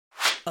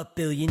A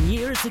billion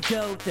years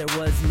ago, there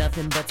was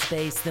nothing but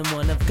space. Then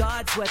one of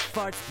God's wet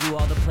farts blew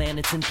all the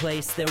planets in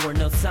place. There were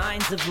no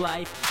signs of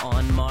life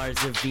on Mars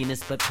or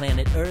Venus, but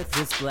planet Earth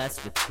was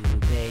blessed with two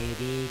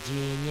baby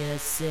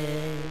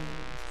geniuses.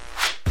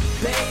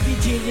 Baby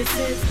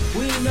geniuses,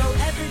 we know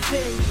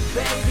everything.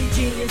 Baby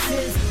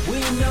geniuses,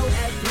 we know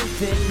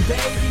everything.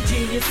 Baby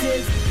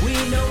geniuses, we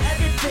know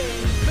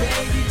everything.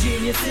 Baby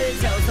geniuses,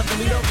 tell us something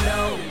we don't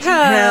know.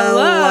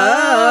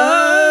 Hello,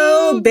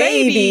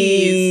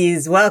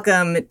 babies.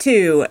 Welcome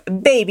to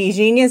Baby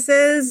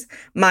Geniuses.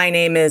 My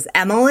name is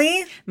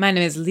Emily. My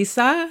name is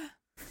Lisa.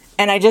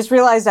 And I just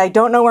realized I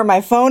don't know where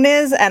my phone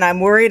is, and I'm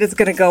worried it's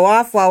going to go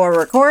off while we're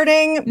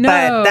recording, No.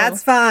 but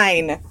that's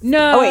fine.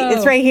 No. Oh, wait,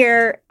 it's right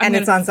here, and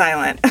it's on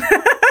silent.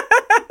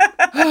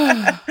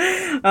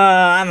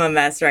 I'm a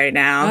mess right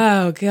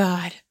now. Oh,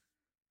 God.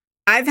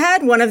 I've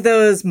had one of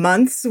those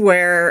months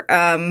where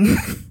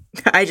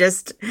I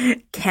just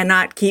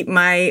cannot keep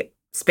my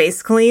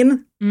space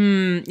clean.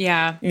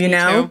 Yeah. You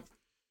know?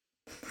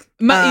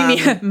 You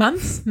mean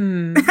months?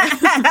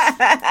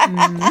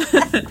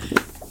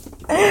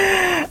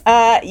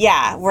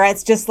 Yeah, where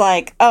it's just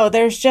like, oh,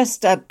 there's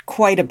just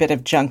quite a bit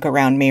of junk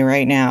around me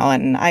right now,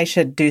 and I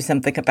should do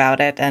something about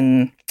it.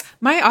 And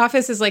My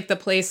office is like the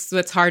place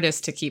that's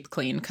hardest to keep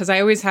clean because I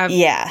always have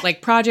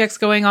like projects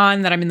going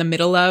on that I'm in the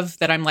middle of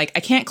that I'm like, I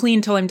can't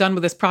clean till I'm done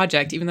with this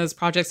project, even though this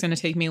project's going to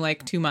take me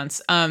like 2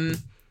 months. And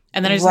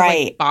then I just have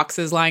like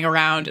boxes lying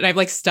around, and I have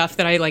like stuff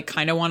that I like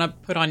kind of want to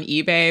put on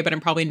eBay, but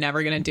I'm probably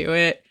never going to do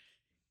it.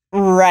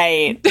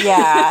 Right.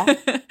 Yeah.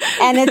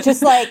 And it's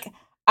just like,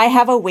 I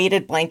have a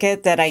weighted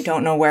blanket that I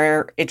don't know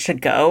where it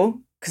should go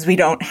because we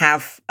don't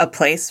have a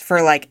place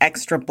for like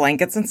extra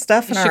blankets and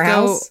stuff in our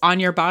house. It should go on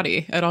your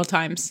body at all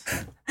times.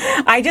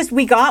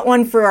 We got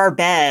one for our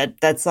bed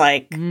that's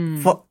like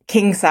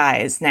king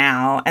size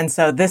now. And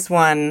so this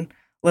one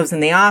lives in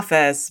the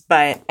office,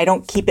 but I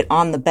don't keep it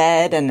on the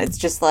bed. And it's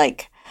just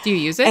like, do you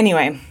use it?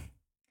 Anyway.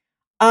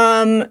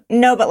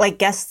 No, but like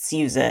guests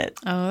use it.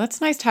 Oh,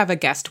 that's nice to have a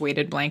guest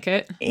weighted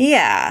blanket.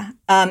 Yeah.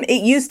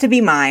 It used to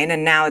be mine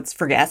and now it's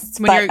for guests.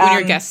 When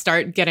your guests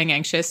start getting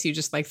anxious, you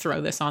just like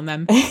throw this on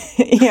them.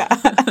 Yeah.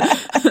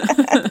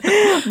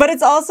 But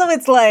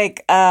it's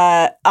like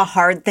a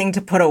hard thing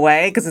to put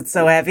away because it's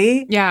so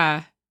heavy.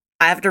 Yeah.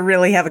 I have to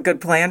really have a good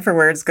plan for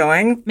where it's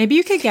going. Maybe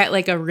you could get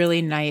like a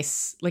really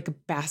nice like a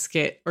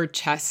basket or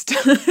chest.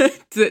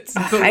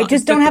 I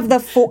just don't have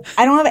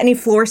I don't have any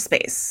floor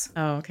space.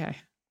 Oh, okay.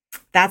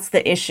 That's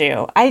the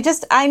issue. I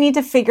need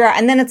to figure out,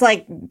 and then it's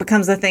like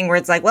becomes a thing where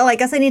it's like, well, I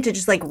guess I need to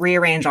just like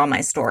rearrange all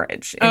my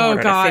storage in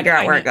order to figure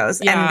out where it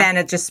goes. Yeah. And then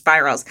it just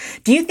spirals.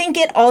 Do you think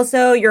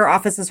your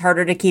office is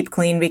harder to keep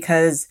clean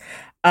because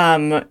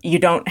you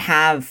don't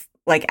have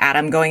like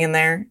Adam going in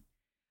there?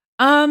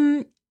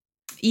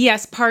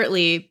 Yes,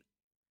 partly.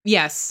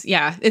 Yes.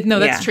 Yeah.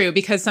 That's true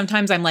because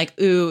sometimes I'm like,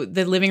 ooh,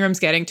 the living room's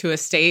getting to a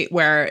state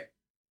where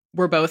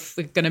we're both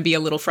going to be a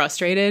little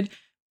frustrated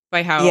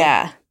by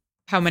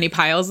how many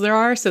piles there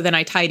are. So then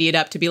I tidy it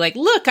up to be like,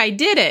 look, I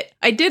did it.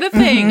 I did a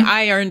thing. Mm-hmm.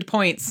 I earned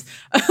points.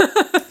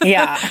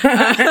 Yeah.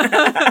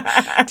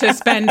 To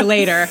spend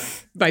later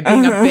by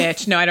being a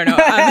bitch. No, I don't know.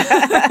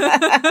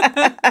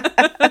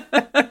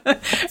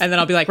 And then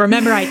I'll be like,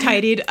 remember I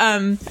tidied.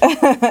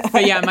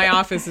 But yeah, my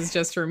office is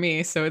just for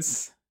me. So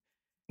it's,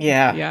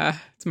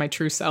 it's my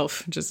true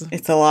self.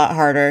 It's a lot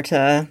harder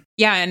to.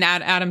 Yeah. And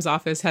Adam's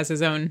office has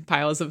his own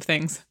piles of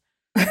things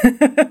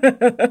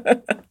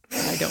that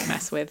I don't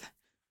mess with.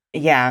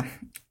 Yeah,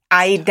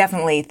 I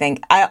definitely think.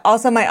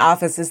 My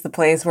office is the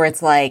place where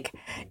it's like,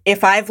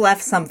 if I've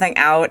left something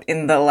out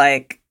in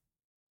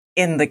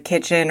the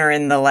kitchen or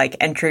in the like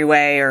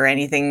entryway or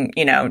anything,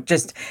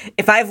 just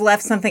if I've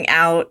left something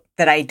out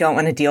that I don't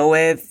want to deal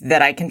with,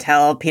 that I can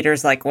tell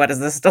Peter's like, what is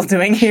this still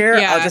doing here?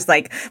 Yeah. I'll just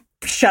like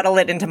shuttle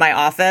it into my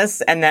office,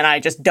 and then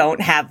I still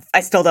don't have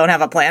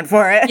a plan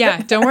for it.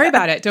 Yeah, don't worry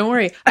about it. Don't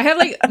worry. I have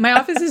like, my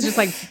office is just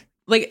like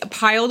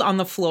piled on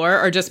the floor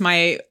are just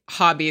my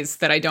hobbies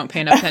that I don't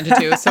pay enough attention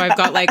to. So I've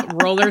got like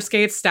roller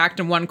skates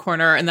stacked in one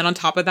corner, and then on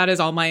top of that is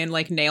all my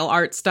like nail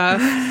art stuff.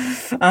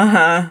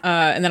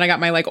 And then I got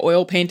my like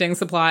oil painting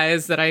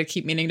supplies that I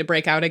keep meaning to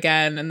break out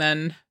again. And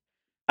then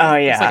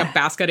it's like a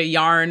basket of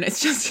yarn. It's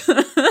just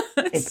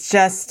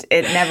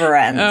it never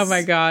ends. Oh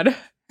my God.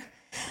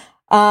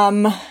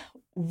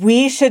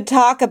 We should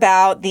talk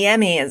about the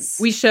Emmys.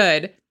 We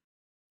should.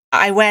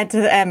 I went to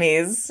the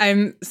Emmys.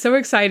 I'm so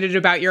excited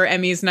about your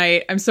Emmys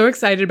night. I'm so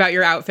excited about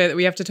your outfit that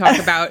we have to talk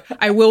about.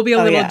 I will be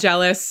a little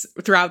jealous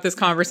throughout this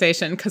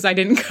conversation because I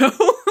didn't go.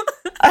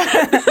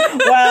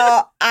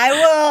 Well, I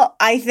will,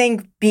 I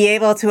think, be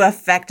able to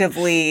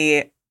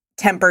effectively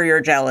temper your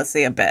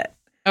jealousy a bit.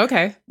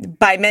 Okay.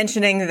 By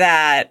mentioning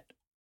that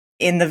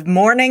in the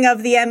morning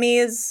of the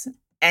Emmys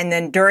and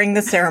then during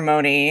the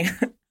ceremony,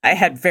 I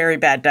had very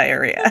bad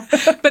diarrhea.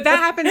 But that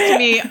happens to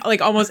me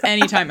like almost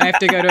any time I have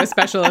to go to a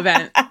special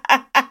event.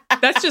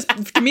 That's just,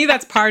 to me,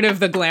 that's part of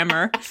the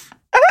glamour.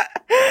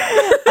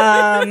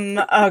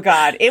 Oh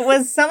God, it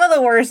was some of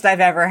the worst I've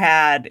ever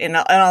had in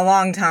a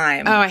long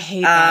time. Oh, I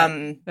hate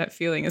that. That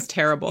feeling is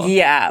terrible.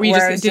 Yeah.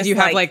 Did you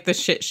have like the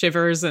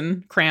shivers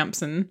and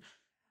cramps and?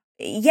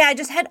 Yeah,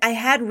 I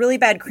had really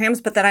bad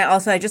cramps, but then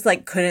I just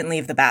like couldn't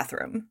leave the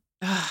bathroom.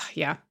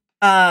 Yeah.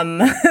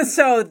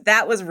 So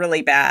that was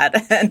really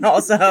bad. And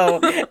also,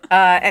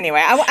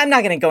 anyway, I'm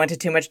not going to go into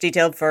too much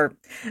detail for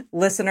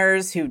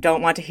listeners who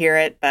don't want to hear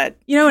it, but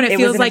when it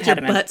feels like your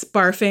butt's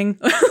barfing.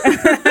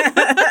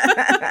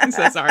 I'm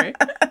so sorry.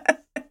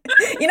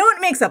 You know what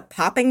makes a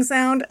popping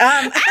sound?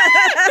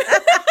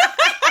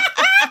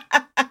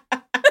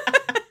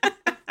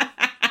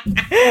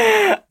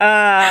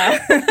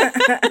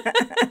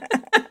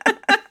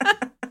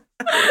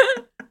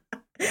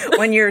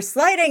 When you're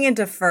sliding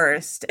into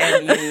first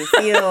and you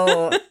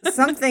feel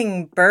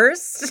something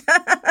burst.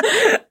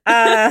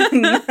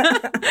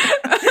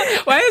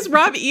 Why is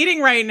Rob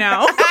eating right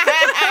now?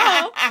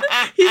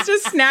 He's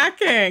just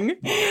snacking.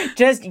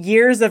 Just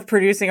years of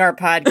producing our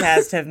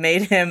podcast have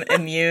made him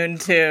immune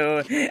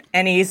to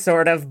any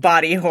sort of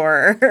body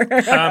horror.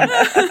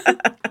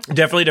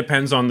 Definitely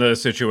depends on the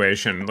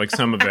situation. Like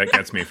some of it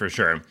gets me for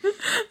sure.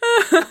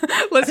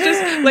 Let's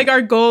just like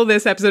our goal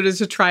this episode is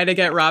to try to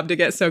get Rob to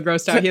get so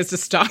grossed out he has to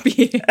stop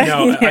eating.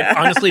 No, yeah.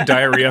 Honestly,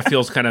 diarrhea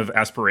feels kind of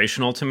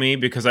aspirational to me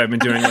because I've been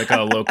doing like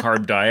a low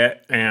carb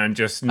diet and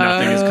just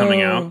nothing is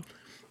coming out.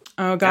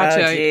 Oh,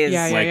 gotcha. Oh,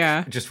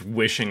 yeah. Just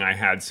wishing I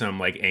had some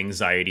like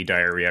anxiety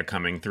diarrhea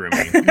coming through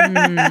me.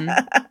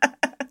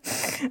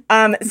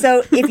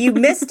 So if you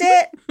missed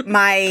it,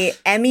 my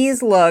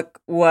Emmys look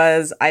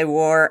was I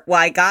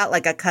got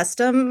like a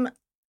custom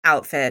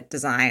outfit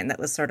design that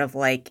was sort of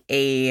like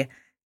a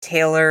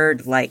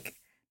tailored like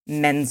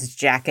men's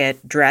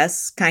jacket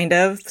dress, kind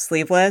of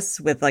sleeveless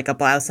with like a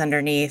blouse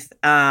underneath,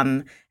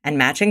 and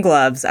matching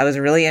gloves. I was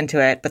really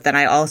into it. But then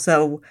I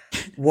also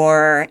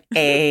wore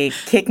a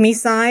kick me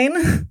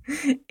sign,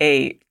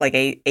 a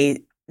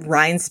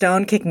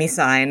rhinestone kick me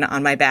sign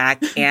on my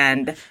back,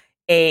 and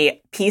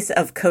a piece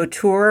of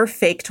couture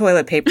fake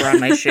toilet paper on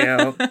my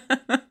shoe.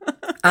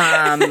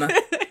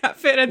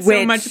 It had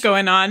so much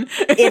going on.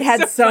 It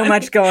had so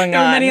much going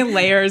on. There were many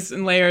layers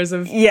and layers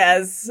of...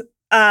 Yes.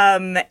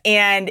 And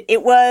I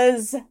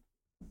was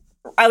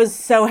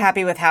so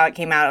happy with how it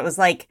came out. It was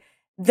like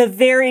the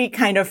very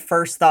kind of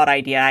first thought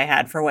idea I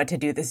had for what to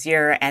do this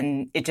year.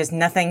 And it just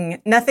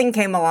nothing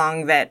came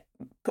along that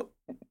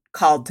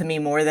called to me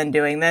more than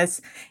doing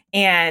this.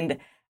 And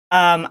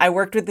I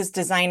worked with this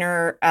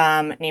designer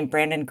named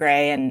Brandon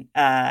Gray, and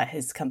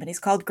his company's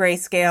called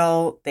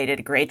Grayscale. They did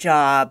a great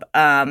job.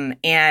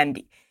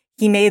 And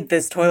he made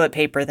this toilet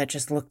paper that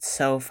just looked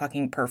so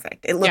fucking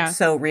perfect. It looked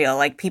so real.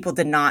 Like people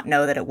did not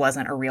know that it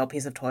wasn't a real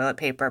piece of toilet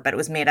paper, but it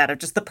was made out of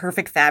just the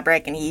perfect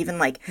fabric. And he even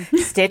like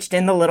stitched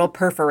in the little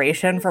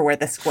perforation for where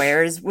the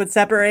squares would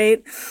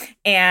separate.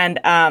 And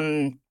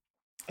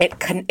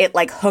it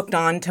like hooked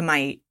on to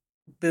my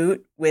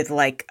boot with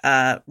like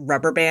a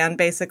rubber band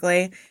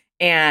basically.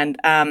 And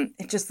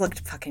it just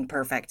looked fucking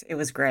perfect. It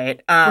was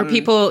great. Were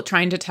people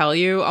trying to tell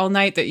you all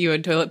night that you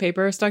had toilet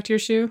paper stuck to your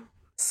shoe?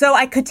 So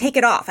I could take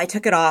it off. I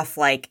took it off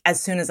like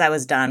as soon as I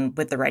was done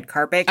with the red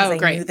carpet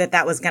because I knew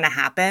that was going to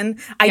happen.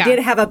 I did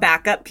have a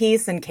backup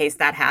piece in case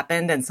that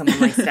happened and someone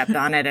like stepped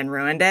on it and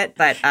ruined it.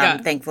 But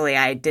thankfully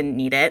I didn't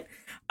need it.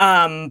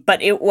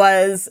 But it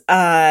was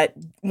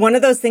one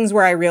of those things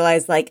where I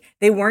realized like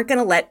they weren't going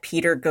to let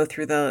Peter go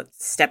through the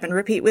step and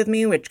repeat with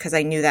me, because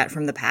I knew that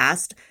from the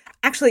past.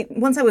 Actually,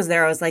 once I was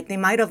there, I was like, they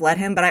might have let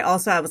him, but I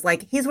was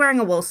like, he's wearing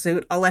a wool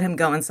suit. I'll let him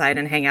go inside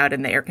and hang out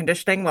in the air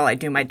conditioning while I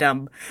do my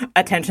dumb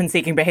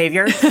attention-seeking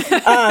behavior. But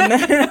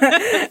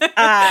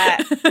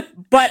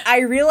I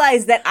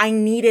realized that I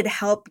needed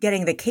help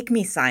getting the kick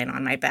me sign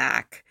on my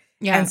back.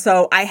 Yeah. And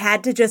so I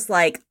had to just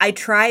like, I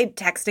tried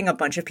texting a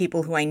bunch of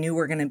people who I knew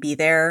were going to be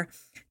there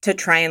to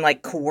try and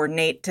like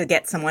coordinate to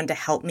get someone to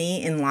help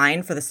me in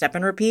line for the step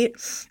and repeat.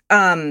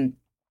 And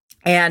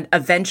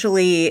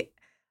eventually,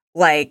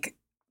 like,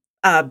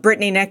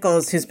 Brittany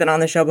Nichols, who's been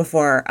on the show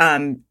before,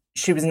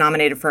 she was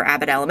nominated for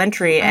Abbott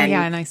Elementary,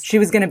 and she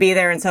was going to be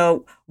there. And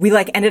so we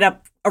like ended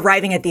up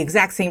arriving at the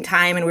exact same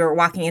time, and we were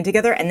walking in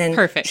together. And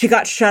then she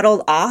got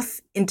shuttled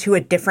off into a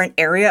different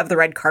area of the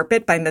red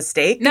carpet by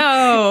mistake.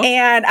 No.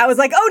 And I was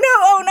like,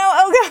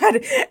 oh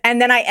God.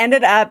 And then I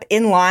ended up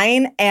in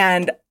line,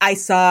 and I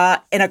saw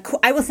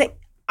I will say,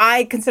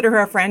 I consider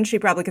her a friend. She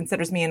probably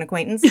considers me an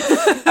acquaintance.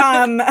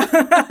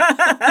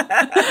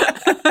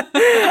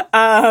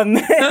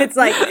 It's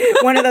like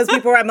one of those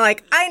people where I'm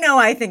like,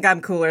 I think I'm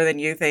cooler than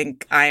you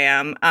think I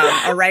am.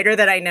 A writer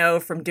that I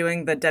know from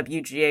doing the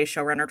WGA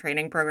showrunner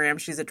training program.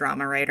 She's a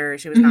drama writer.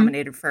 She was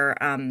nominated for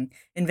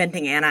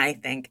Inventing Anna, I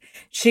think.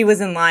 She was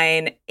in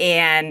line,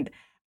 and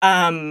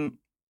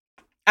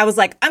I was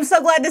like, I'm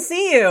so glad to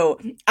see you.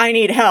 I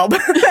need help.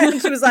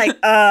 And she was like,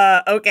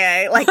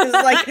 okay. Like, this is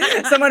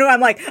like someone who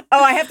I'm like,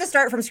 oh, I have to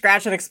start from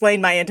scratch and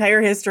explain my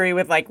entire history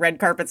with like red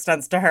carpet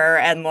stunts to her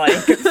and like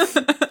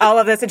all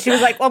of this. And she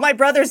was like, well, my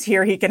brother's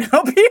here. He can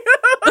help you.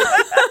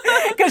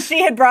 Because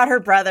she had brought her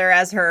brother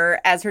as her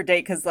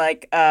date. Because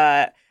like,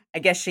 I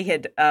guess she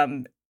had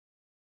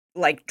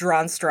like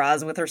drawn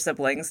straws with her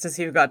siblings to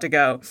see who got to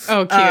go.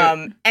 Oh,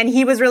 cute. And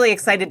he was really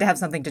excited to have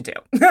something to do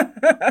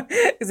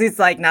because he's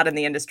like not in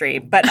the industry.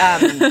 But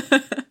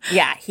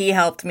yeah, he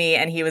helped me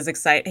and he was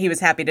excited. He was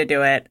happy to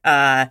do it.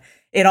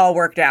 It all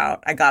worked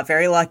out. I got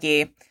very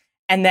lucky.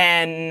 And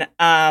then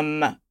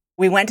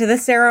we went to the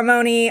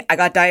ceremony. I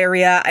got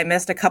diarrhea. I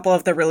missed a couple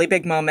of the really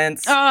big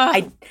moments.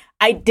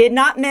 I did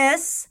not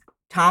miss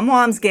Tom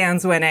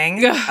Wamsgans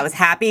winning. Ugh. I was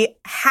happy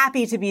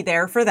to be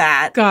there for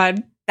that.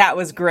 God, That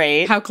was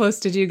great. how close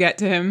did you get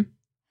to him?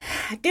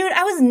 Dude,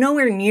 I was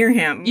nowhere near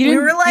him. You didn't,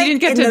 we were like you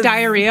didn't get in to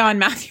diarrhea on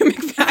Matthew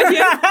McFadden?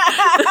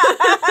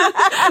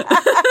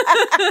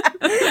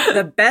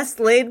 the best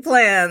laid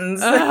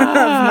plans of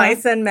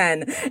mice and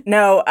men.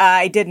 No,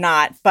 I did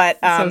not. But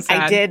So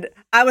sad. I did.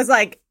 I was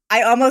like,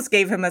 I almost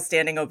gave him a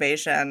standing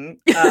ovation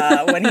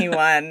when he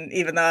won,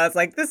 even though I was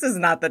like, this is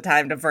not the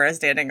time for a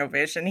standing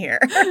ovation here.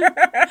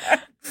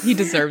 He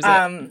deserves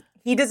it.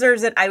 He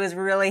deserves it. I was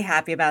really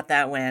happy about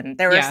that win.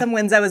 There were some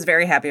wins I was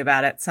very happy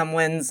about it. Some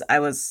wins I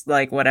was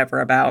like,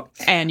 whatever about.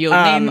 And you'll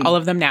name all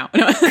of them now.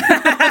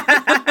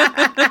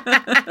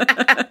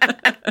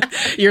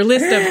 Your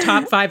list of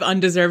top 5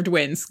 undeserved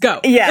wins. Go.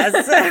 Yes.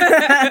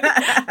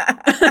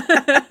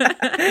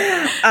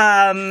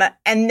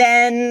 And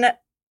then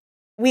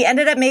we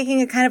ended up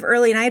making a kind of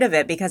early night of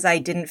it because I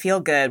didn't feel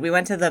good. We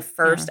went to the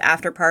first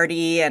after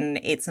party and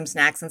ate some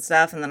snacks and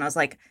stuff. And then I was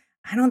like,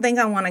 I don't think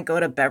I want to go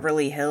to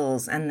Beverly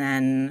Hills and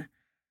then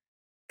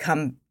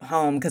come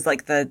home because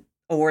like the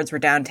awards were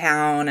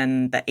downtown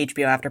and the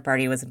HBO after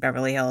party was in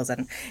Beverly Hills.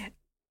 And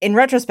in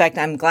retrospect,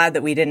 I'm glad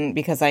that we didn't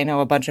because I know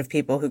a bunch of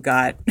people who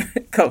got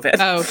COVID.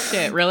 Oh,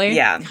 shit. Really?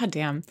 Yeah. God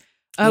damn.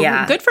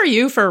 Well, good for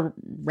you for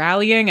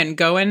rallying and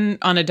going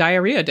on a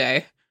diarrhea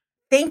day.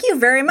 Thank you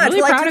very much.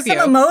 Really well, proud I of took you.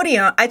 some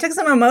Imodium. I took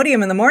some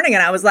Imodium in the morning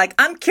and I was like,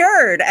 I'm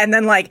cured. And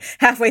then like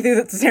halfway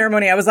through the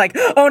ceremony, I was like,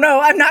 oh no,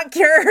 I'm not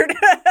cured.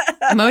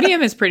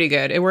 Imodium is pretty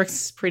good. It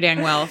works pretty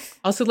dang well.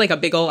 Also like a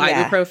big old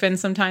Yeah. ibuprofen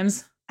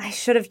sometimes. I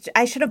should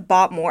have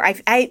bought more.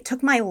 I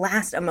took my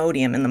last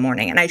Imodium in the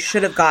morning and I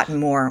should have gotten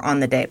more on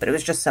the day, but it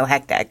was just so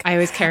hectic. I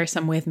always carry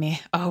some with me.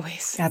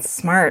 Always. That's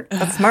smart.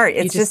 That's smart.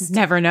 You It's just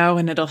never know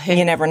when it'll hit.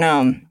 you never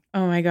know.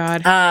 Oh my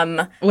God.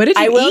 What did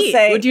you I will eat?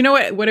 say- Do you know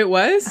what it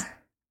was?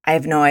 I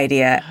have no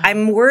idea.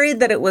 I'm worried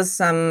that it was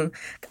some,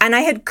 and I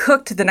had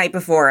cooked the night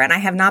before, and I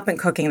have not been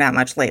cooking that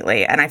much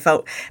lately. And I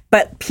felt,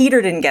 but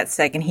Peter didn't get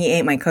sick, and he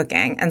ate my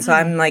cooking, and so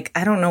I'm like,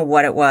 I don't know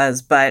what it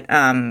was, but It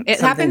something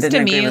happens to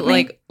didn't agree me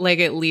with like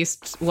at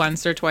least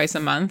once or twice a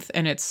month,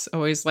 and it's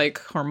always like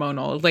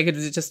hormonal. Like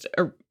it's just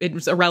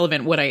it's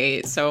irrelevant what I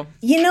ate. So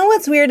You know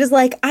what's weird is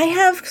like I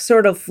have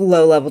sort of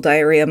low level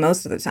diarrhea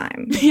most of the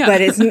time, Yeah.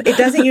 but it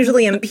doesn't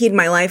usually impede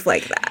my life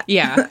like that.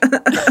 yeah,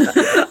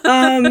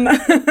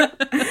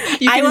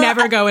 you I can will-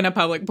 never go in a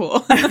public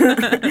pool.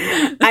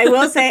 I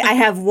will say I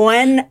have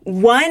one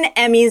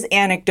Emmys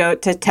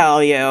anecdote to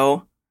tell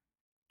you,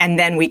 and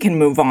then we can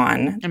move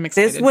on. I'm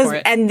excited This was for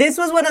it. and this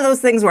was one of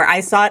those things where I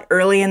saw it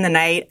early in the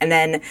night, and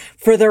then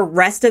for the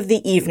rest of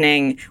the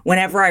evening,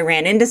 whenever I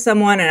ran into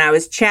someone and I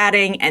was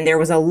chatting and there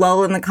was a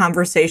lull in the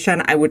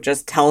conversation, I would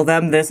just tell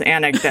them this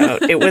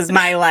anecdote. It was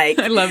my like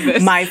I love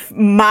this.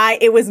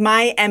 it was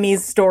my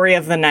Emmy's story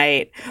of the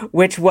night,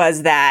 which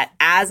was that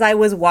as I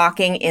was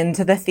walking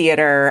into the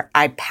theater,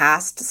 I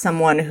passed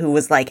someone who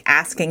was like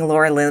asking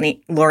Laura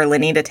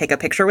Linney to take a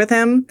picture with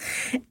him.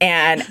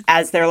 And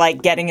as they're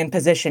like getting in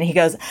position, he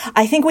goes,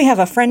 I think we have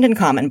a friend in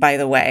common, by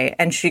the way.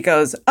 And she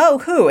goes, oh,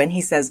 who? And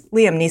he says,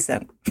 Liam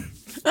Neeson.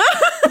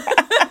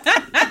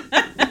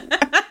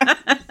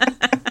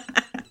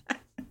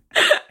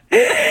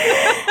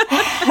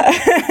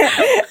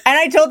 And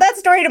I told that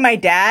story to my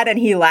dad and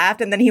he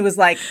laughed and then he was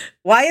like,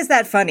 why is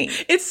that funny?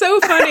 It's so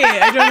funny.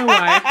 I don't know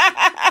why.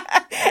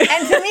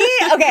 And to me,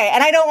 okay,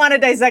 and I don't want to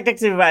dissect it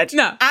too much.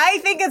 No. I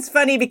think it's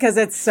funny because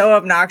it's so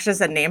obnoxious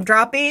and name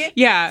droppy.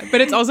 Yeah,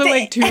 but it's also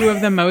like two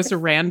of the most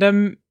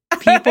random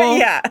people.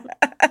 Yeah.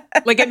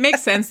 Like it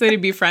makes sense that they'd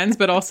be friends,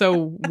 but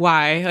also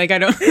why? Like I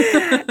don't.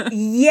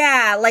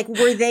 Yeah, like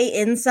were they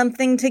in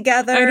something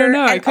together? I don't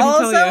know. I And couldn't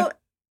also, tell you.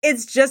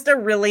 it's just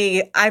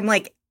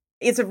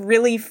it's a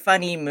really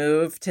funny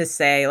move to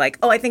say like,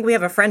 oh, I think we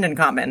have a friend in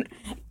common.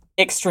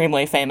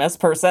 Extremely famous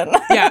person.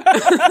 Yeah.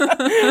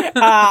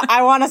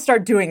 I want to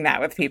start doing that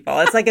with people.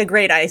 It's like a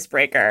great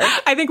icebreaker.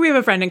 I think we have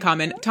a friend in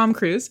common, Tom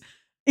Cruise.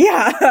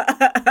 Yeah.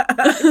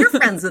 You're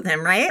friends with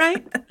him, right?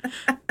 Right?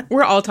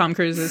 We're all Tom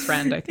Cruise's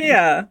friend, I think.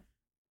 Yeah.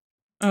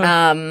 Oh,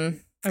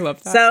 I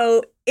love that.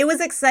 So it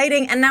was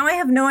exciting. And now I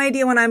have no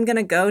idea when I'm going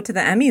to go to the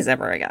Emmys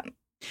ever again.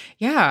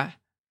 yeah.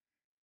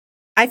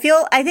 I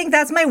think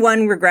that's my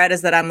one regret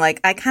is that I'm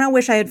like, I kind of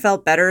wish I had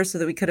felt better so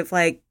that we could have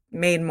like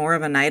made more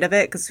of a night of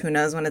it because who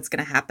knows when it's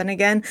going to happen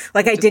again.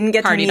 Like I didn't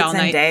get to partied meet all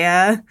night.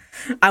 Zendaya.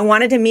 I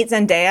wanted to meet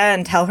Zendaya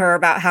and tell her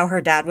about how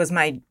her dad was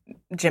my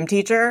gym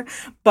teacher,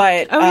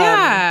 but Oh,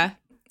 yeah.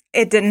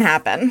 it didn't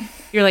happen.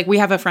 You're like, we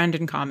have a friend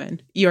in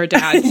common. Your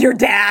dad. Your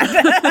dad.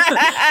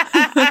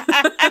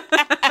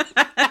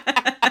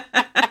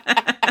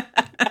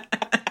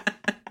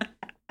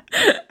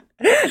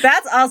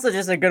 also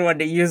just a good one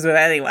to use with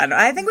anyone.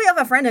 I think we have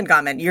a friend in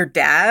common. Your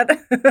dad.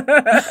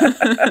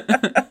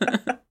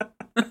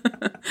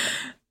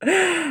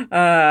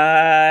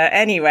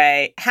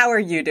 Anyway, how are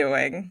you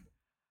doing?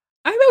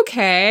 I'm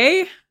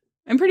okay.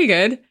 I'm pretty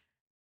good.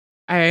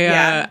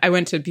 I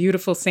went to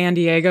beautiful San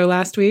Diego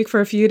last week for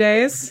a few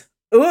days.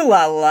 Ooh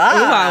la la.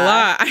 Ooh la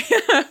la.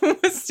 I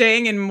was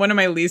staying in one of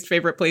my least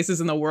favorite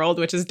places in the world,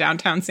 which is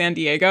downtown San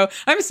Diego.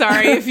 I'm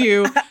sorry if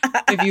you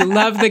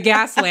love the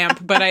gas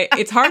lamp, but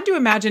it's hard to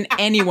imagine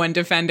anyone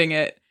defending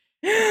it.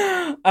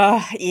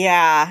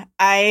 Yeah.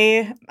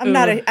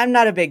 I'm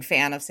not a big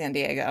fan of San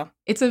Diego.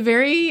 It's a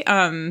very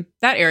that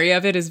area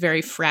of it is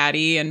very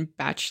fratty and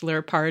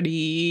bachelor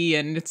party,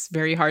 and it's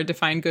very hard to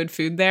find good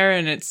food there,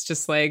 and it's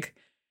just like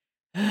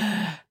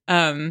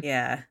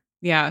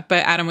yeah,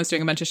 but Adam was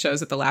doing a bunch of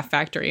shows at the Laugh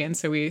Factory, and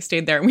so we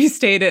stayed there. And we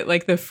stayed at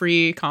like the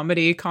free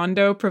comedy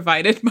condo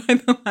provided by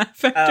the Laugh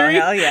Factory.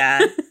 Oh hell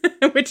yeah!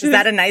 Which is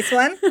that a nice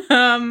one?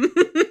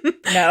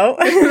 No.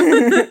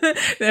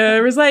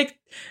 There was like,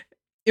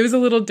 it was a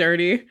little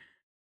dirty,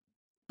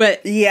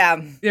 but yeah,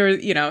 there was,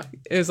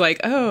 it was like,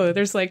 oh,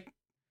 there's like,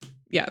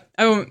 yeah,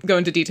 I won't go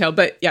into detail,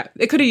 but yeah,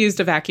 it could have used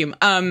a vacuum.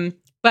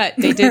 But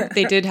they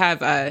did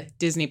have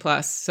Disney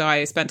Plus, so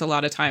I spent a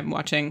lot of time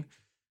watching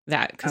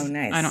that because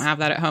nice. I don't have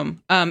that at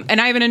home. And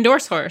I have an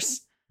endorse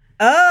horse.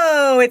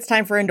 Oh, it's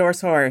time for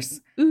Endorse Horse.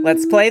 Ooh.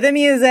 Let's play the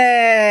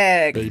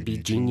music. Baby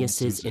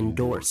geniuses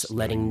endorse,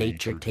 letting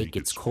nature take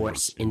its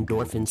course.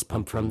 Endorphins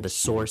pump from the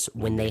source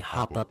when they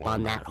hop up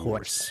on that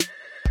horse.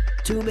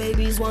 Two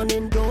babies, one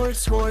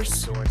endorse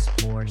horse.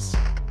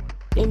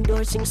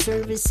 Endorsing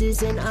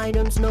services and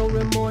items, no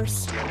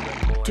remorse.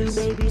 Two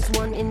babies,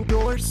 one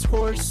endorse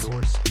horse.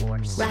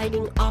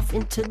 Riding off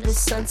into the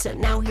sunset,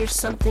 now here's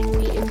something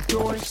we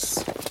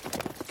endorse.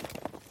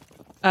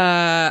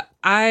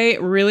 I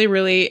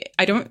really,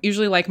 I don't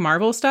usually like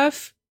Marvel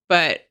stuff,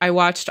 but I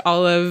watched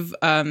all of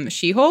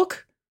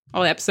She-Hulk,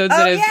 all the episodes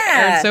that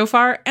have aired so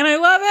far, and I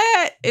love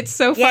it. It's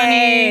so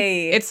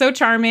funny. It's so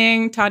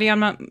charming.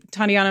 Tatiana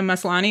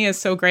Maslany is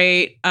so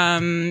great,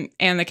 and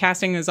the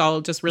casting is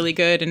all just really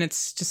good, and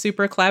it's just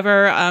super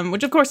clever,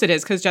 which of course it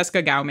is, because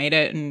Jessica Gao made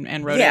it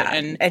and wrote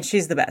it. And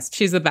she's the best.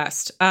 She's the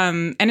best.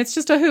 And it's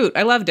just a hoot.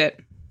 I loved it.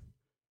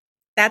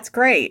 That's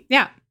great.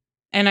 Yeah.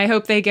 And I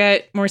hope they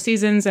get more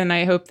seasons, and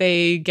I hope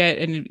they get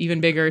an even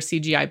bigger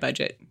CGI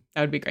budget. That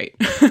would be great.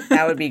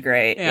 That would be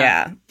great.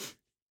 Yeah.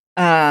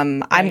 I'm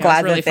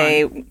glad really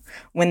that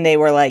when they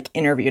were like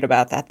interviewed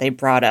about that, they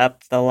brought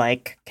up the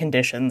like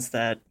conditions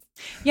that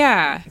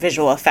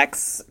visual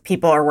effects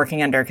people are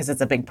working under, because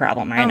it's a big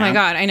problem right now. Oh my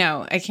God, I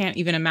know. I can't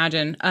even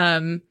imagine.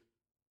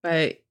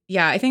 But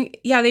yeah, I think,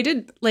 they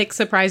did like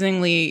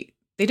surprisingly,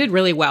 they did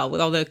really well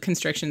with all the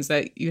constrictions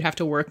that you'd have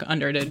to work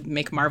under to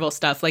make Marvel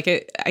stuff. Like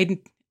I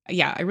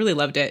really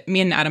loved it.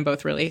 Me and Adam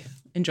both really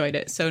enjoyed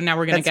it. So now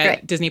we're going to get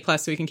great. Disney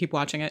Plus so we can keep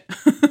watching it.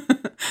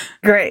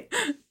 Great.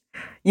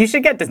 You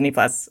should get Disney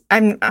Plus.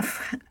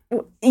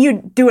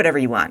 You do whatever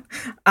you want.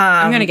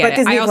 I'm going to get it.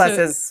 Disney Plus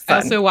is fun.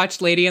 I also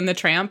watched Lady and the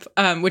Tramp,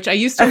 which I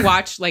used to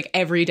watch like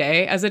every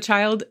day as a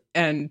child.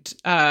 And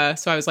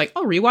so I was like,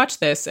 I'll rewatch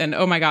this. And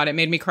oh my God, it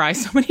made me cry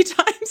so many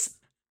times.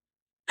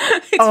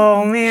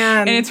 Oh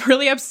man. And it's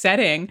really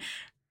upsetting.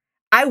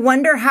 I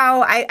wonder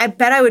how, I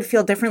bet I would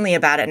feel differently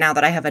about it now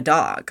that I have a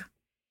dog.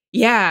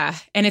 Yeah.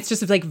 And it's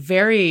just like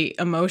very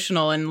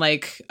emotional and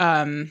like,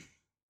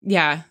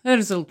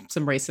 there's some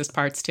racist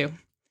parts too.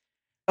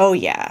 Oh,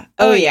 yeah.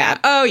 Oh, yeah.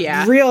 Oh,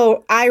 yeah.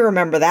 I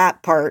remember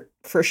that part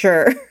for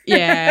sure.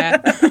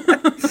 Yeah.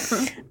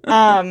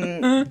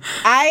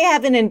 I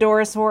have an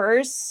endorse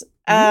horse.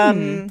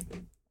 I'm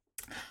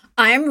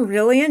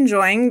really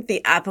enjoying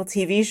the Apple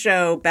TV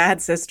show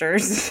Bad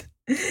Sisters.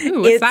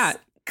 Ooh, what's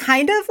that?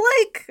 Kind of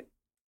like,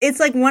 it's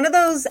like one of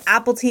those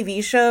Apple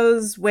TV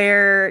shows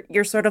where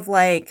you're sort of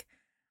like,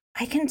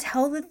 I can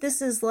tell that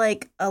this is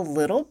like a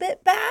little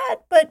bit bad,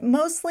 but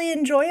mostly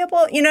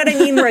enjoyable. You know what I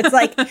mean? Where it's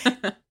like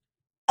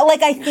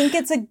I think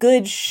it's a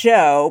good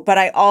show, but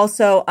I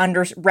also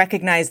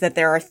recognize that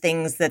there are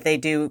things that they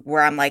do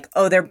where I'm like,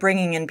 oh, they're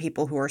bringing in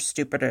people who are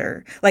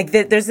stupider. Like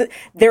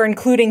they're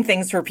including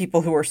things for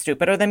people who are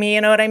stupider than me.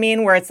 You know what I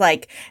mean? Where it's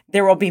like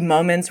there will be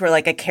moments where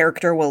like a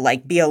character will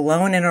like be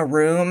alone in a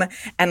room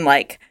and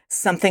like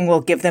something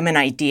will give them an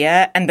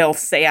idea and they'll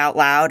say out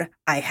loud,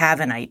 I have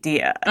an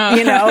idea,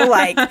 you know,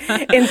 like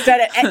instead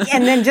of,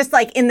 and then just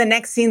like in the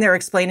next scene, they're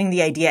explaining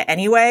the idea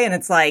anyway. And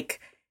it's like,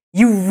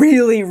 you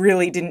really,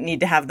 really didn't need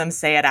to have them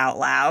say it out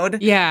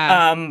loud.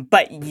 Yeah.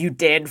 But you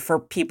did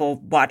for people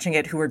watching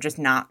it who are just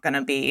not going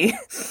to be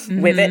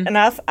with it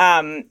enough.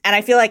 And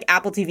I feel like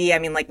Apple TV, I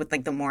mean, like with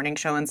like the morning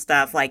show and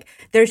stuff, like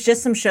there's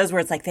just some shows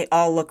where it's like they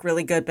all look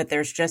really good, but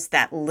there's just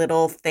that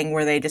little thing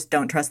where they just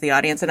don't trust the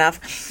audience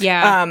enough.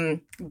 Yeah.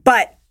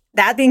 But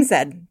that being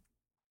said,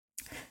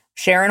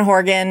 Sharon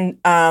Horgan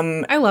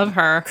I love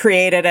her.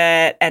 created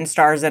it and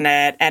stars in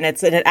it, and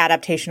it's an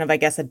adaptation of, I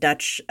guess, a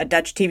Dutch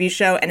TV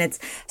show, and it's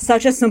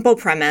such a simple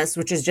premise,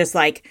 which is just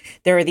like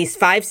there are these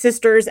 5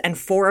 sisters and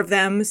 4 of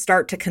them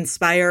start to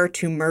conspire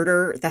to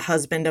murder the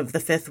husband of the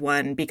 5th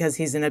one because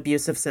he's an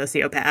abusive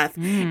sociopath.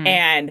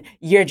 And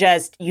you're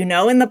just,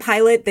 in the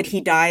pilot that he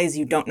dies,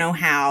 you don't know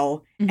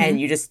how, and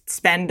you just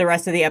spend the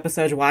rest of the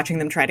episodes watching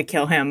them try to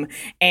kill him,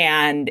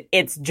 and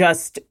it's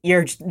just,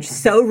 you're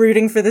so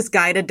rooting for this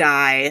guy to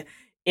die.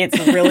 It's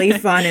really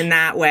fun in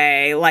that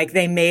way. Like,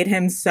 they made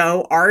him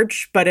so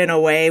arch, but in a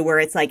way where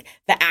it's like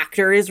the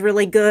actor is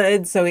really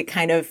good, so it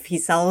kind of, he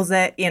sells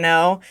it,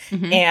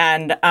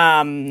 And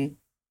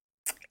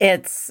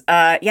it's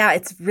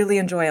really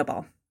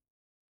enjoyable.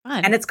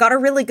 Fun. And it's got a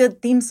really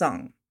good theme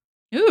song.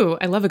 Ooh,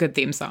 I love a good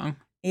theme song.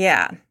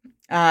 Yeah.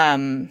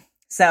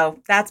 So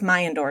that's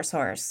my endorse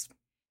horse.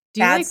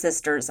 Bad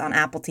Sisters on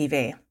Apple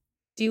TV.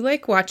 Do you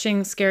like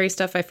watching scary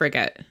stuff? I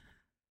forget.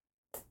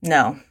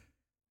 No.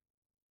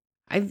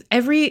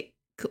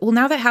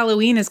 Now that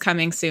Halloween is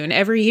coming soon,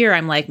 every year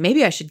I'm like,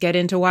 maybe I should get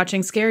into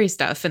watching scary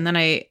stuff. And then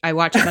I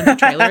watch a bunch of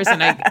trailers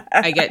and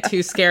I get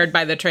too scared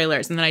by the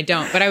trailers and then I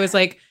don't. But I was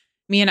like,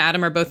 me and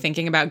Adam are both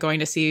thinking about going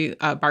to see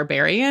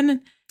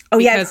Barbarian. Oh,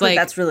 yeah, I've heard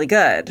that's really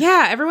good.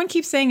 Yeah, everyone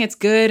keeps saying it's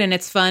good and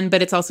it's fun,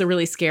 but it's also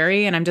really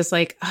scary. And I'm just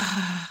like,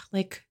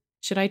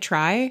 should I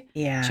try?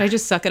 Yeah. Should I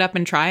just suck it up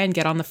and try and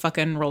get on the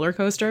fucking roller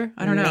coaster?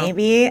 I don't know.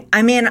 Maybe.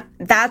 I mean,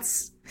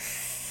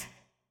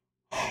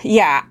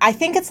 yeah, I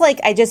think it's like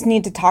I just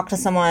need to talk to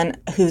someone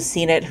who's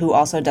seen it who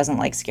also doesn't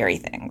like scary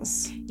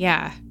things.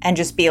 Yeah. And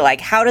just be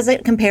like, how does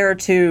it compare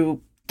to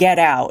Get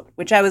Out,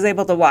 which I was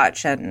able to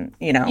watch and,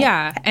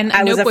 Yeah, and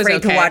I was Nope afraid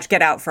was okay. to watch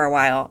Get Out for a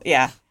while.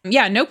 Yeah.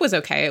 Yeah, Nope was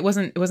okay. It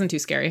wasn't too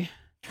scary.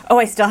 Oh,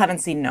 I still haven't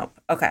seen Nope.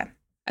 Okay.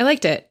 I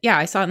liked it. Yeah,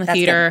 I saw it in the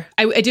theater.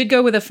 I did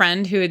go with a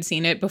friend who had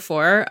seen it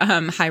before.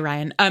 Hi,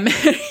 Ryan.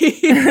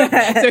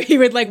 So he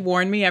would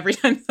warn me every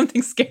time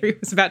something scary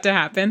was about to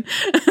happen,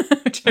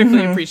 which I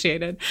really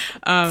appreciated.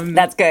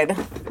 That's good.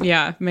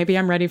 Yeah, maybe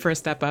I'm ready for a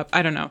step up.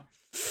 I don't know.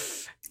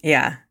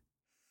 Yeah.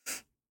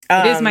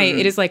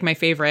 It is my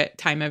favorite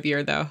time of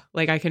year though.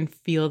 Like I can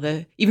feel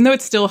even though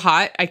it's still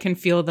hot, I can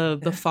feel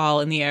the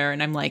fall in the air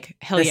and I'm like,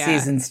 hell yeah. The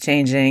season's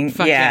changing.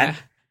 Fuck yeah.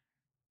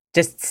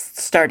 Just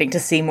starting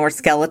to see more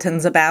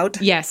skeletons about.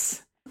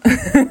 Yes.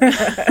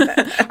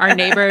 Our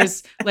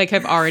neighbors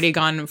have already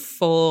gone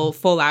full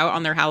out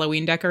on their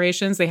Halloween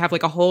decorations. They have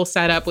a whole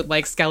setup with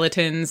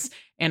skeletons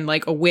and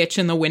a witch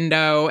in the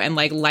window and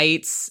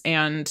lights,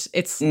 and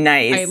it's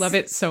nice. I love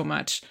it so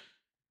much.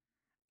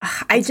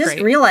 I just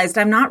realized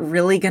I'm not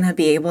really going to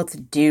be able to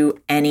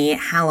do any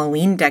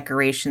Halloween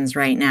decorations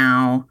right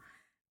now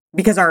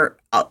because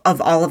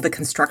of all of the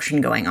construction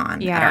going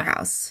on at our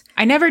house.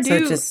 I never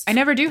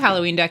do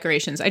Halloween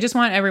decorations. I just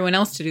want everyone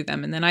else to do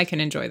them and then I can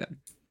enjoy them.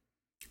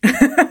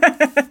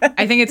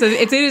 I think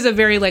it is a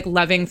very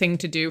loving thing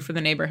to do for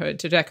the neighborhood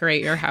to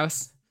decorate your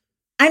house.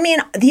 I mean,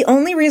 the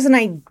only reason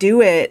I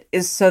do it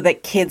is so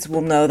that kids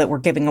will know that we're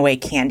giving away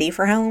candy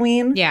for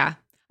Halloween. Yeah.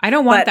 I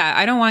don't want that.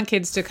 I don't want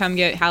kids to come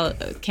get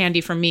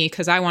candy from me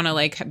because I want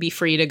to be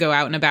free to go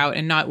out and about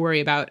and not worry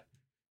about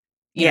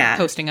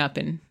posting up,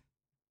 and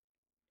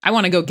I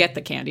want to go get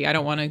the candy. I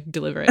don't want to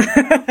deliver it.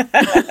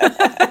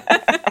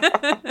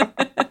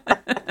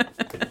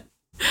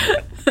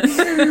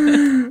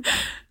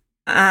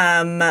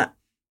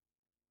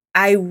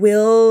 I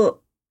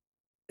will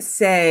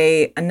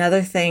say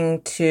another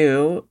thing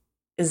too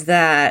is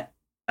that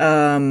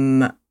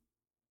I've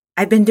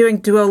been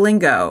doing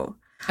Duolingo.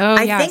 Oh,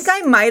 I think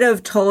I might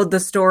have told the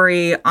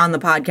story on the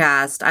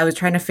podcast. I was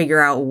trying to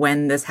figure out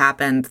when this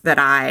happened that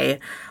I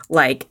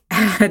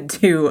had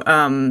to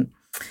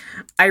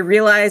I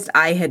realized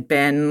I had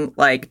been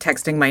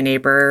texting my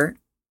neighbor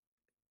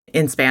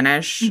in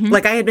Spanish. Mm-hmm.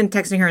 I had been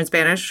texting her in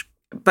Spanish,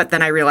 but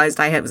then I realized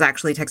I was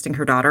actually texting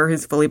her daughter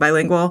who's fully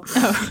bilingual.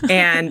 Oh.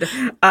 And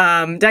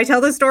did I tell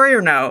this story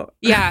or no?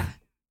 Yeah.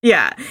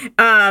 Yeah.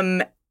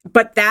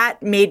 But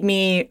that made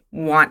me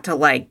want to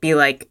be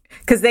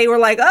because they were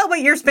oh,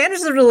 but your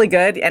Spanish is really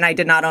good. And I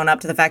did not own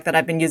up to the fact that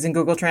I've been using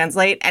Google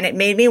Translate. And it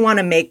made me want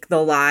to make the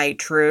lie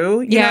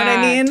true. You know what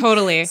I mean?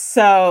 Totally.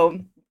 So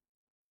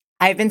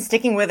I've been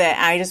sticking with it.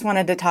 I just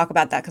wanted to talk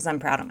about that because I'm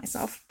proud of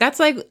myself.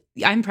 That's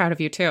I'm proud of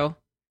you too.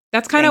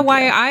 That's kind of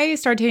why I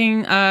started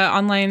taking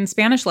online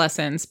Spanish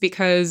lessons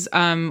because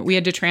we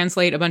had to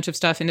translate a bunch of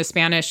stuff into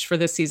Spanish for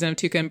this season of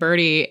Tuca and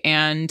Birdie.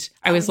 And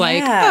I was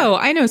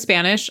I know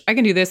Spanish. I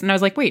can do this. And I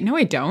was like, wait, no,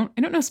 I don't.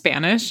 I don't know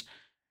Spanish.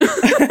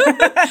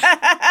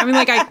 I mean,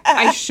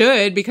 I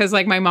should because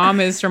my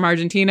mom is from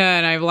Argentina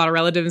and I have a lot of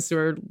relatives who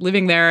are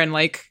living there and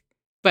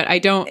but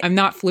I'm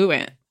not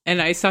fluent and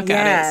I suck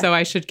at it. So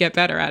I should get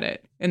better at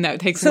it. And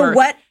that takes work.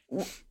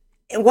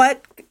 So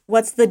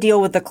what's the deal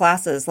with the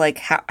classes?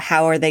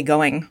 How are they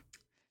going?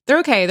 They're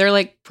okay. They're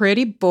like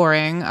pretty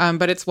boring,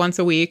 but it's once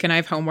a week and I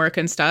have homework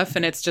and stuff.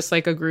 And it's just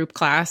like a group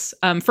class.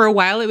 For a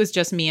while, it was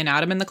just me and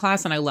Adam in the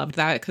class. And I loved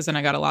that because then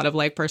I got a lot of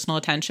like personal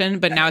attention.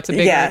 But now it's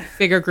a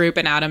bigger group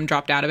and Adam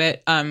dropped out of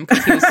it.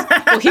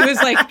 Because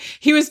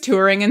he was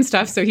touring and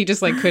stuff. So he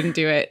just like couldn't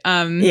do it.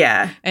 And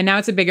now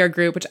it's a bigger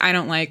group, which I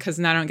don't like because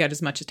I don't get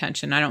as much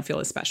attention. I don't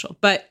feel as special.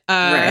 But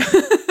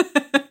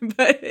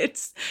but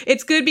it's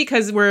good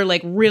because we're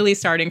like really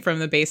starting from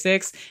the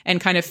basics and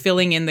kind of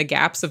filling in the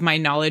gaps of my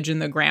knowledge in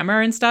the grammar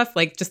and stuff,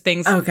 like just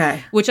things.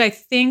 Okay. Which I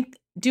think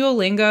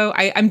Duolingo,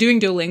 I'm doing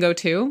Duolingo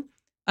too,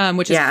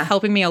 which is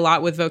helping me a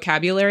lot with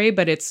vocabulary,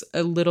 but it's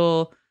a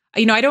little,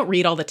 I don't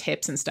read all the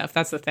tips and stuff.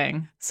 That's the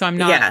thing. So I'm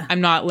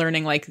not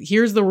learning like,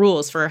 here's the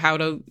rules for how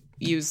to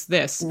use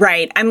this.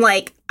 Right. I'm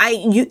like,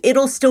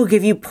 it'll still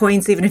give you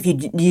points even if you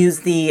use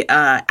the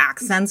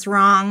accents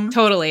wrong.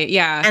 Totally.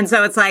 Yeah. And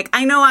so it's like,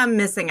 I know I'm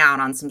missing out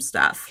on some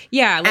stuff.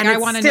 Yeah. Like and I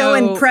want to know. Still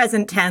in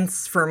present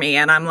tense for me.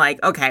 And I'm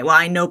like, okay, well,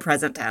 I know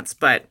present tense,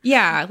 but.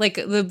 Yeah. Like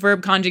the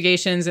verb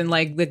conjugations and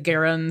like the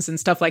gerunds and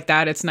stuff like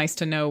that. It's nice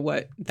to know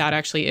what that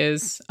actually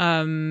is.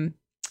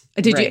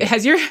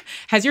 Has your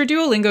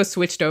Duolingo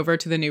switched over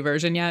to the new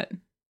version yet?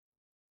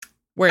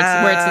 Where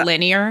it's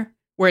linear?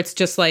 Where it's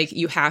just like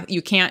you can't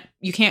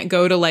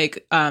go to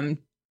like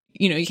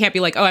you can't be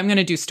like, oh, I'm going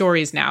to do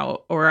stories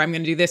now or I'm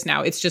going to do this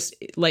now. It's just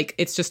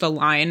a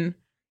line.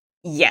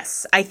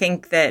 Yes, I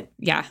think that.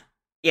 Yeah.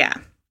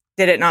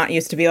 Did it not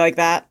used to be like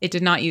that? It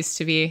did not used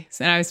to be,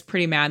 and I was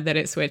pretty mad that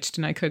it switched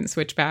and I couldn't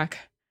switch back.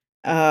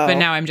 Oh. But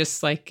now I'm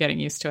just like getting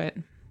used to it.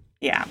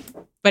 Yeah.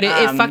 But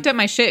it fucked up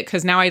my shit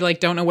because now I like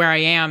don't know where I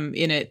am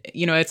in it.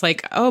 It's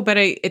like, oh, but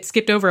it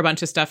skipped over a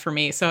bunch of stuff for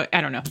me. So I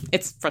don't know.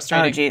 It's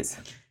frustrating. Oh, geez.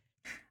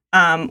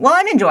 Well,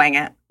 I'm enjoying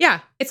it. Yeah,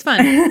 it's fun.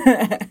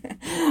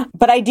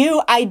 But I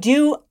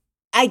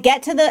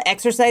get to the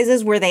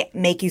exercises where they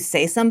make you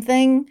say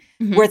something,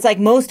 where it's like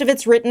most of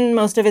it's written,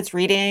 most of it's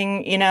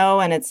reading,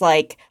 and it's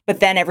like, but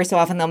then every so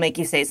often they'll make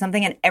you say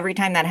something. And every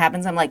time that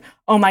happens, I'm like,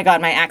 oh my God,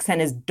 my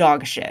accent is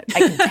dog shit. I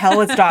can tell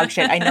it's dog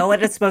shit. I know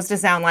what it's supposed to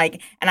sound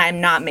like, and I'm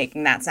not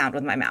making that sound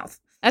with my mouth.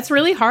 That's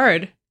really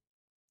hard.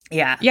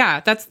 Yeah.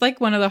 Yeah, that's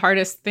like one of the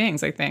hardest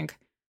things, I think.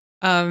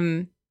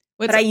 But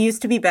I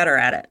used to be better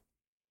at it.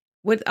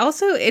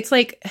 It's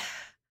like,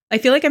 I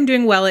feel like I'm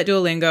doing well at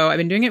Duolingo. I've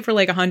been doing it for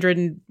like 100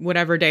 and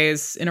whatever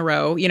days in a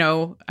row.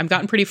 I've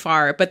gotten pretty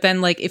far. But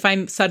then like if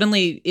I'm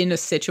suddenly in a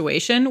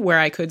situation where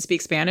I could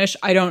speak Spanish,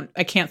 I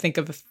can't think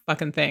of a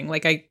fucking thing.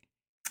 Like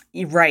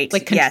Right.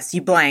 Like yes,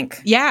 you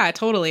blank. Yeah,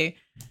 totally.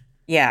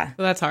 Yeah.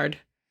 So that's hard.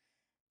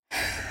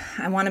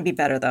 I want to be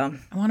better though.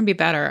 I want to be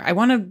better. I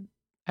want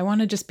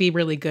to just be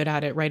really good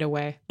at it right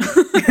away.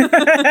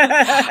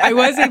 I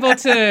was able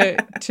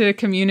to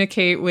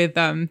communicate with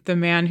the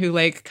man who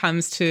like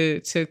comes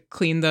to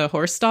clean the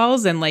horse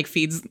stalls and like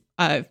feeds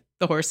the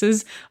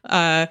horses.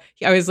 I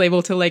was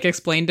able to like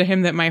explain to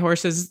him that my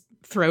horse's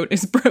throat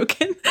is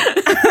broken.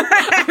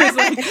 I was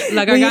like,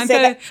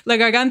 la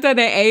garganta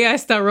de ella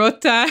está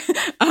rota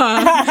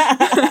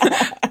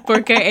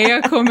porque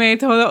ella come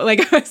todo.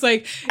 Like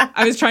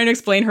I was trying to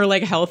explain her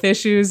like health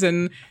issues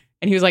and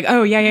he was like,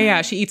 oh,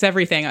 yeah. She eats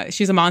everything.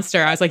 She's a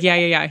monster. I was like,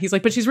 yeah. He's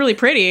like, but she's really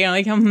pretty. And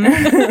I'm like,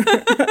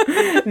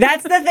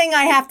 That's the thing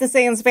I have to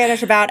say in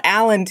Spanish about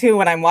Alan, too,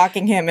 when I'm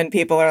walking him and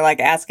people are like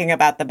asking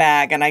about the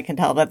bag and I can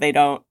tell that they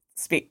don't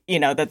speak,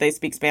 that they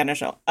speak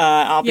Spanish.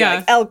 I'll be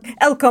like,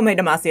 él come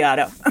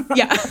demasiado.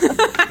 Yeah.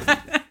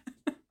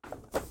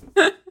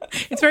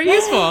 It's very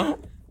useful.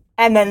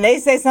 And then they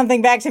say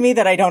something back to me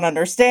that I don't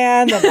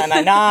understand, and then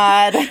I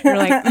nod. You're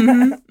like,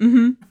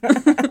 and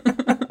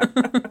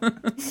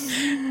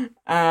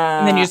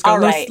then you just go,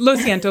 right. lo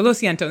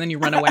siento, and then you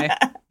run away.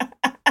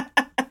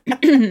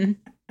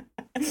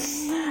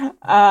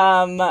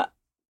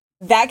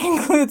 That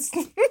concludes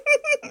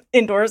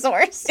Endorse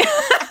Horse.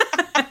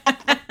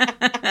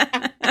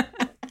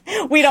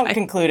 We don't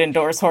conclude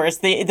Endorse Horse.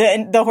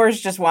 The horse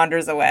just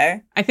wanders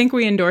away. I think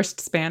we endorsed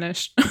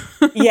Spanish.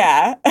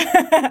 Yeah.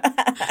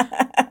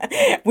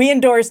 We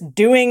endorse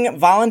doing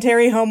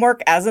voluntary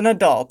homework as an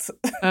adult.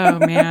 Oh,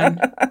 man.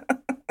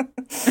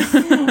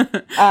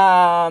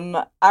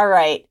 All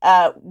right.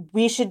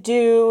 We should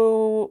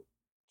do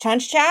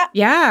Chunch Chat?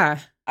 Yeah.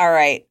 All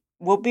right.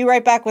 We'll be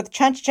right back with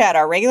Chunch Chat,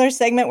 our regular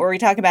segment where we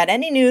talk about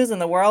any news in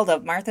the world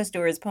of Martha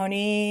Stewart's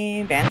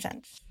pony, Ban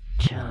Chunch.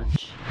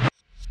 Chunch.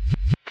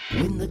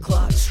 When the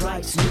clock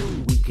strikes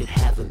noon, we could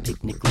have a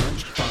picnic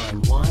lunch,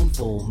 fine wine,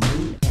 full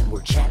moon, and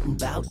we're chatting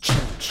about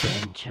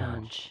Chunch and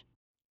Chunch.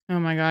 Oh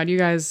my God, you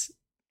guys,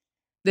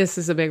 this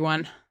is a big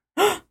one.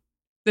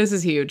 This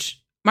is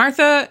huge.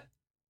 Martha,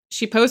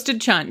 she posted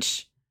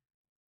Chunch.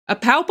 A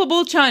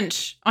palpable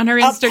Chunch on her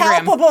Instagram.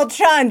 A palpable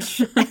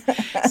Chunch.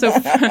 So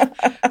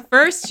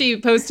first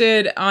she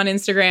posted on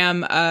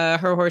Instagram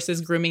her horses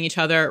grooming each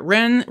other.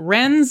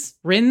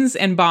 Rins,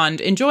 and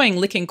Bond enjoying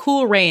licking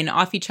cool rain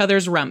off each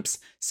other's rumps.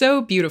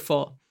 So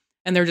beautiful.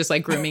 And they're just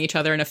like grooming each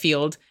other in a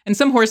field. And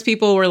some horse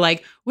people were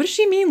like, what does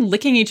she mean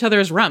licking each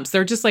other's rumps?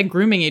 They're just like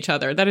grooming each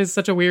other. That is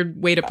such a weird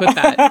way to put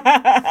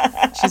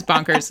that. She's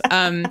bonkers.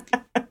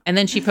 And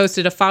then she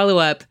posted a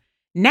follow-up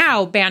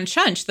Now Ban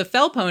Chunch, the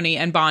fell pony,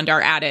 and Bond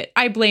are at it.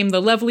 I blame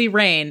the lovely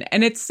rain.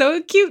 And it's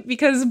so cute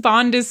because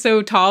Bond is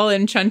so tall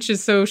and Chunch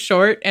is so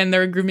short, and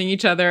they're grooming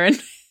each other, and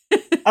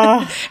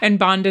and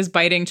Bond is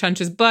biting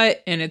Chunch's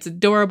butt, and it's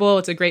adorable.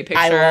 It's a great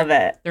picture. I love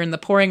it. They're in the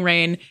pouring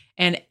rain,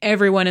 and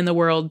everyone in the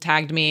world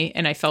tagged me,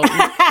 and I felt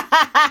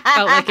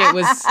like it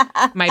was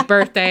my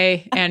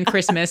birthday and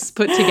Christmas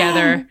put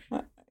together.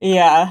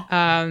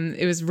 Yeah.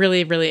 It was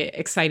really, really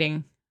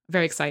exciting.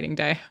 Very exciting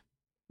day.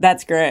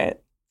 That's great.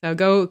 So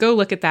go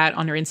look at that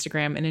on your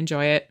Instagram and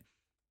enjoy it.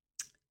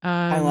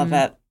 I love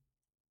it.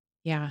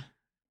 Yeah,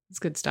 it's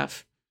good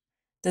stuff.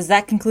 Does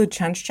that conclude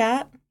Chunch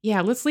Chat?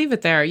 Yeah, let's leave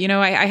it there. You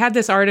know, I had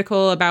this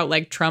article about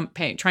like Trump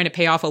trying to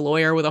pay off a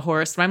lawyer with a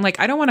horse. But I'm like,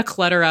 I don't want to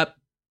clutter up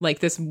like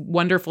this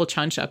wonderful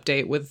Chunch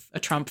update with a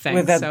Trump thing.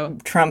 With a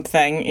Trump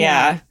thing,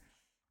 yeah.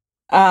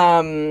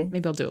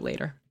 Maybe I'll do it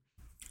later.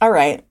 All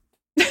right.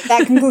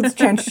 That concludes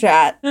Chunch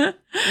Chat.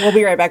 We'll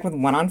be right back with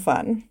One on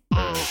Fun.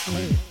 One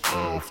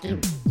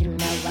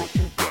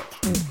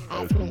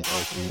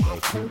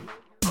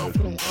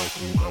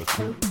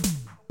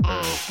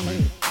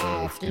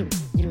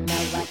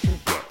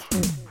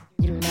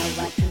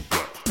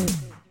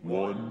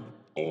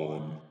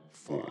on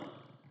Fun.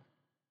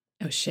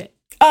 Oh, shit.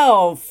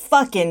 Oh,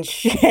 fucking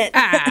shit.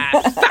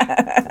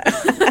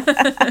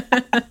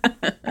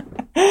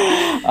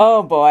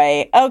 Oh,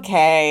 boy.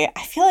 Okay.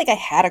 I feel like I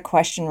had a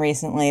question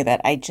recently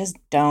that I just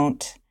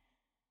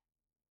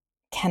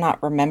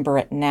cannot remember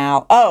it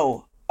now.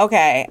 Oh,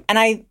 okay. And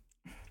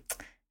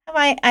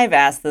I've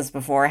asked this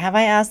before. Have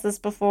I asked this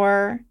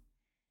before?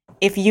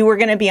 If you were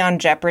going to be on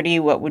Jeopardy,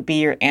 what would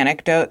be your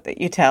anecdote that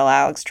you tell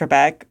Alex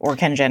Trebek or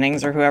Ken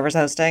Jennings or whoever's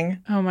hosting?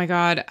 Oh my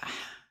God.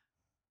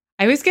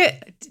 Do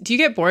you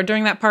get bored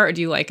during that part or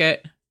do you like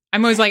it?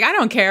 I'm always like, I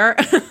don't care.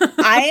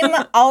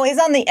 I'm always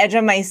on the edge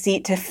of my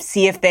seat to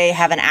see if they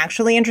have an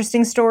actually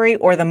interesting story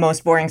or the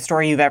most boring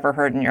story you've ever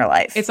heard in your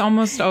life. It's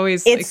almost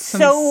always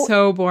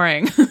so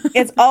boring.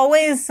 It's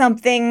always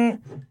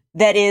something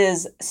that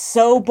is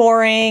so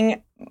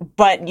boring,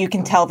 but you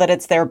can tell that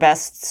it's their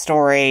best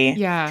story.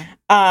 Yeah.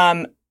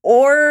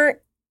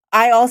 Or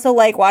I also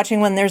like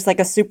watching when there's like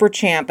a super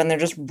champ and they're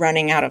just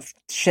running out of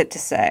shit to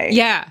say.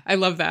 Yeah, I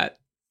love that.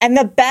 And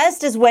the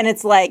best is when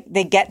it's like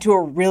they get to a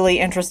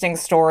really interesting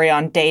story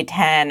on day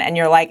 10 and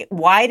you're like,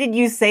 why did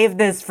you save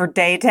this for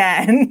day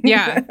 10?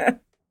 Yeah.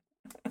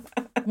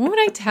 What would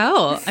I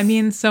tell? I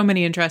mean, so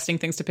many interesting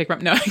things to pick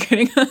from. No, I'm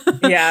kidding.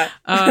 Yeah.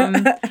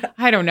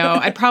 I don't know.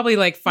 I'd probably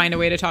like find a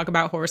way to talk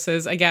about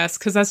horses, I guess,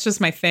 because that's just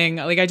my thing.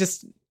 Like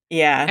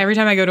yeah. Every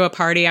time I go to a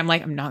party, I'm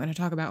like, I'm not going to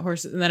talk about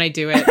horses. And then I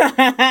do it.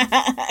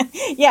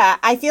 Yeah.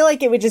 I feel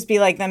like it would just be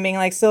like them being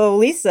like, so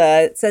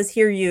Lisa, it says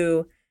here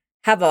you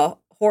have a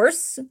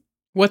horse.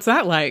 What's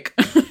that like?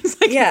 It's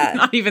like, yeah.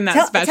 Not even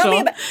that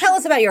special. Tell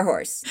us about your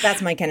horse.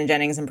 That's my Ken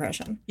Jennings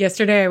impression.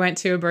 Yesterday, I went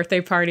to a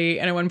birthday party,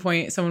 and at one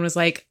point, someone was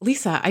like,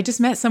 Lisa, I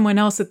just met someone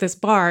else at this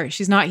bar.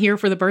 She's not here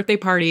for the birthday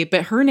party,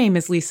 but her name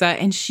is Lisa,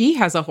 and she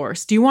has a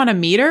horse. Do you want to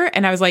meet her?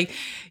 And I was like,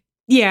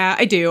 yeah,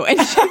 I do. And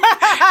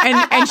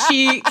and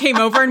she came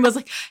over and was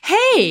like,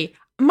 hey,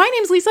 my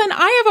name's Lisa and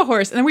I have a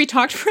horse. And then we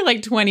talked for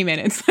like 20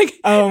 minutes. Like,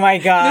 oh my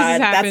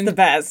God, that's the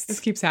best. This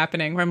keeps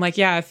happening where I'm like,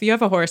 yeah, if you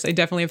have a horse, I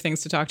definitely have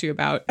things to talk to you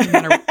about, no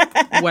matter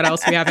what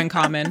else we have in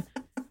common.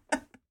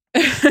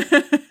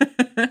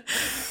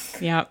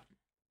 Yeah.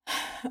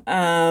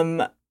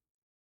 Now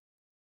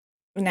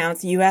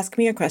it's you ask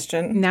me a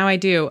question. Now I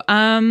do.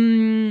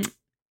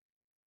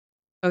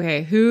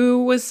 Okay,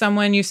 who was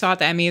someone you saw at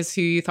the Emmys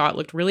who you thought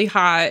looked really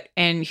hot,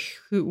 and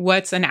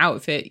what's an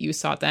outfit you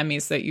saw at the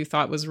Emmys that you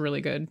thought was really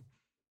good?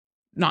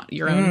 Not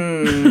your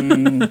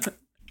own.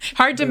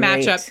 Hard to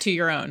match up to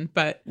your own,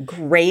 but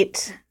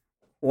great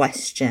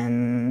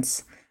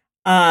questions.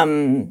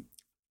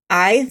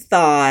 I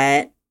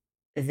thought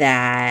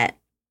that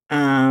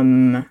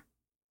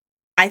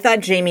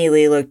Jamie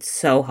Lee looked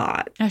so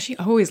hot. Oh, she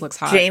always looks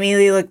hot. Jamie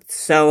Lee looked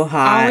so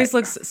hot. Always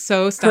looks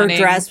so stunning.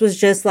 Her dress was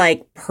just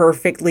like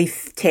perfectly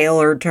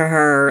tailored to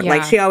her. Yeah.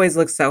 Like she always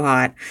looks so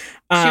hot.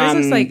 She always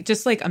looks like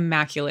just like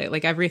immaculate.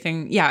 Like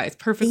everything. Yeah, it's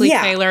perfectly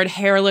tailored.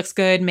 Hair looks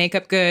good.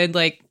 Makeup good.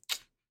 Like,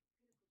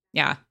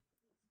 yeah.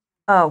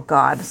 Oh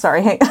God,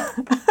 sorry. Who's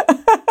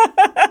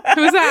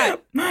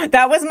that?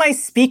 That was my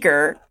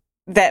speaker.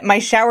 My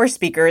shower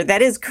speaker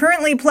that is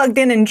currently plugged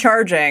in and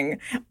charging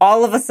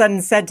all of a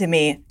sudden said to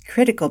me,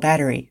 critical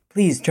battery,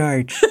 please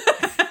charge.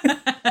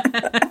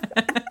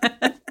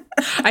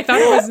 I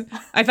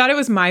thought it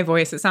was my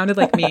voice. It sounded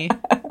like me.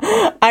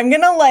 I'm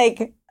going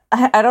to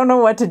I don't know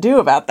what to do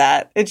about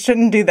that. It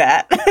shouldn't do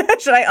that.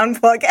 Should I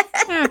unplug it?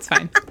 Yeah, it's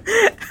fine.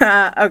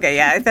 Okay,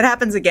 yeah. If it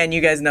happens again,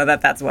 you guys know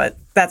that's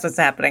what's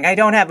happening. I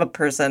don't have a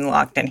person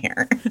locked in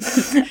here.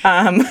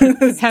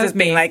 Who's just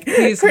being like,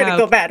 please critical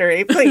help.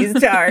 Battery, please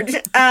charge.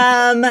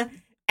 And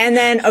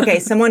then, okay,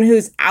 someone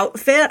whose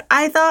outfit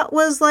I thought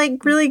was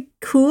like really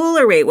cool.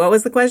 Or wait, what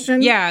was the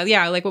question? Yeah.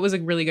 Like, what was a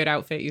really good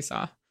outfit you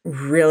saw?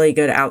 Really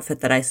good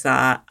outfit that I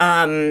saw.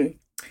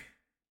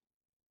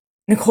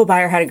 Nicole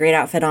Byer had a great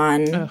outfit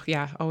on. Oh,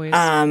 yeah, always.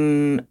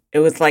 It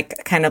was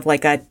like kind of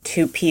like a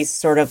 2-piece,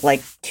 sort of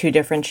like 2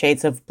 different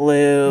shades of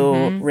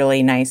blue,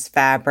 really nice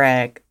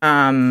fabric.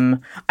 I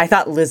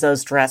thought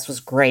Lizzo's dress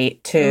was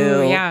great too.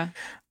 Ooh, yeah.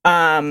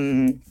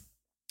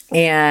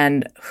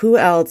 And who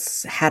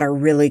else had a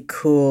really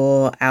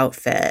cool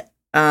outfit?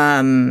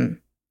 I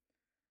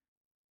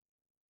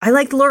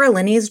liked Laura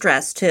Linney's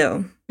dress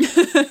too.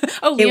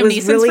 Oh, Liam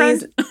Neeson's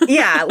friend?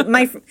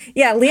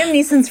 Liam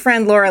Neeson's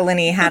friend Laura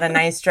Linney had a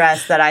nice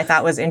dress that I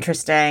thought was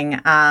interesting.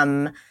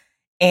 And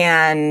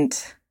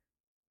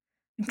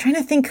I'm trying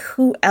to think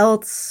who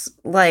else,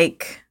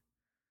 like,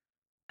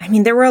 I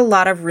mean, there were a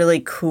lot of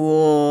really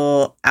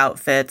cool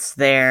outfits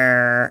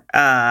there.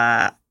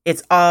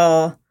 It's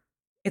all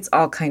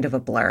kind of a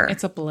blur.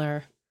 It's a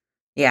blur.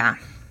 Yeah.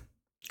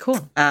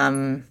 Cool.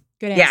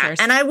 Good yeah, answers.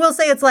 and I will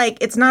say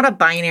it's not a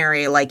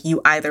binary, like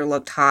you either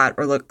looked hot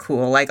or looked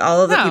cool. Like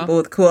all of the people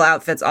with cool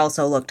outfits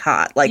also looked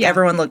hot. Like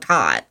everyone looked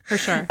hot. For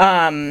sure.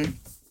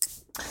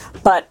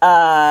 But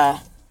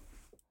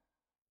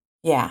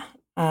yeah.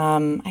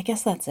 I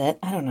guess that's it.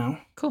 I don't know.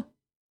 Cool.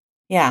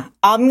 Yeah.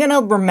 I'm going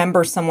to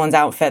remember someone's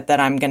outfit that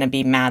I'm going to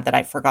be mad that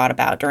I forgot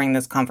about during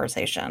this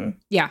conversation.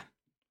 Yeah.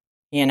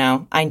 You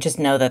know, I just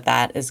know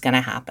that is going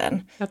to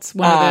happen. That's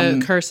one of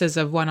the curses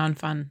of One on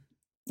Fun.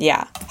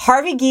 Yeah.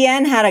 Harvey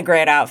Guillen had a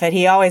great outfit.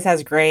 He always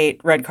has great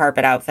red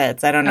carpet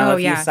outfits. I don't know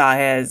if you saw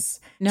his.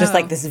 No. Just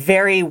like this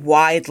very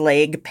wide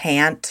leg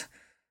pant.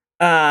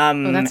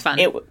 That's fun.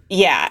 He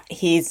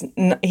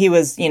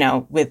was, you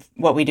know, with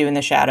What We Do in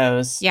the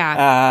Shadows.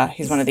 Yeah.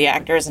 He's one of the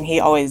actors, and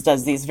he always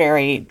does these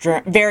very,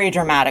 very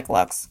dramatic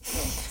looks.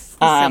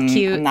 So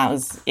cute. And that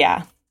was,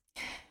 yeah.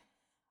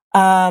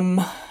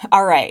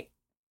 All right.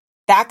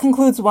 That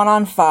concludes One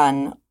on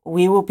Fun.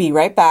 We will be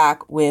right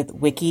back with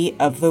Wiki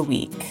of the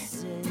Week.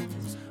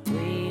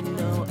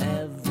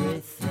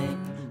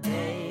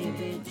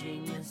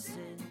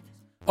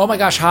 Oh my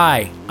gosh,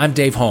 hi, I'm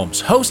Dave Holmes,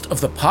 host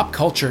of the pop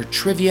culture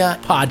trivia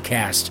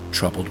podcast,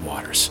 Troubled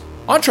Waters.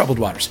 On Troubled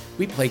Waters,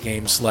 we play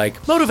games like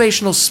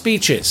motivational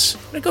speeches.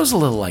 And it goes a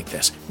little like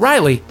this.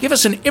 Riley, give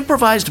us an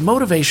improvised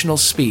motivational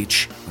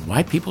speech on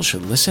why people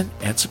should listen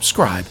and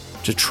subscribe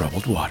to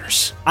Troubled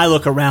Waters. I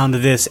look around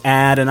this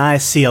ad and I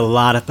see a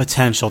lot of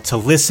potential to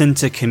listen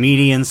to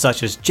comedians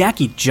such as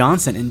Jackie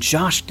Johnson and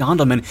Josh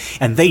Gondelman,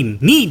 and they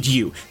need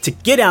you to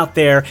get out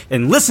there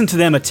and listen to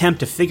them attempt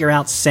to figure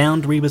out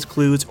sound rebus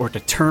clues or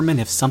determine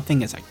if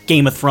something is a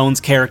Game of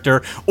Thrones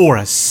character or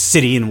a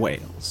city in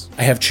Wales.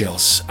 I have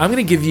chills. I'm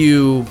going to give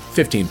you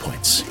 15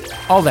 points.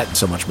 All that and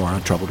so much more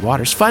on Troubled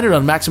Waters. Find it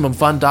on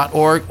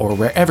MaximumFun.org or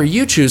wherever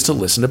you choose to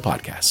listen to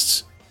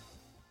podcasts.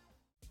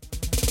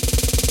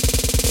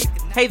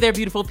 Hey there,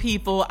 beautiful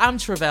people. I'm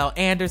Travell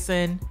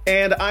Anderson.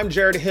 And I'm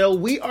Jared Hill.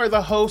 We are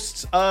the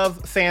hosts of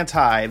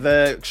Fantai,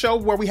 the show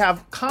where we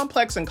have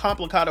complex and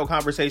complicado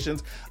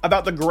conversations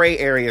about the gray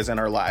areas in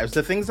our lives,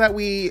 the things that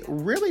we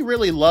really,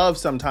 really love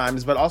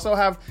sometimes, but also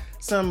have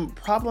some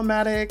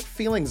problematic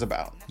feelings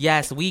about.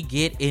 Yes, we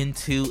get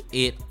into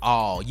it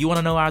all. You want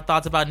to know our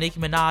thoughts about Nicki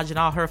Minaj and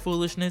all her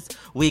foolishness?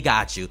 We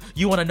got you.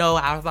 You want to know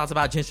our thoughts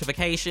about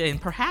gentrification and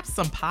perhaps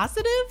some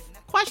positive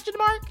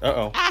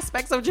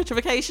aspects of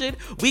gentrification?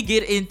 We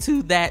get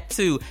into that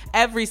too.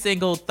 Every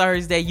single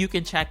Thursday, you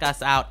can check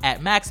us out at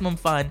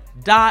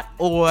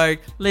MaximumFun.org.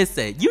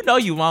 Listen, you know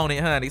you want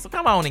it, honey, so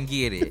come on and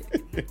get it.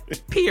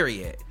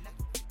 Period.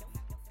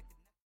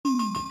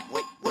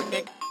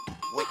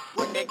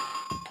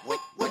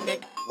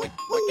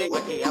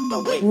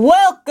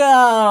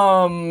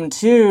 Welcome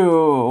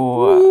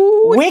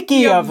to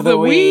Wiki of the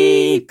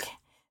Week.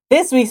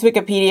 This week's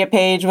Wikipedia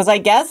page was, I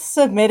guess,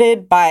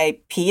 submitted by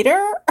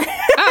Peter.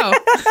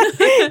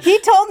 Oh. He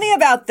told me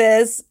about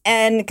this,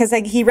 and because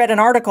he read an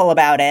article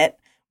about it.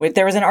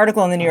 There was an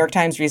article in the New York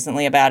Times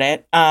recently about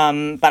it,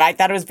 but I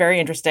thought it was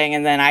very interesting,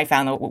 and then I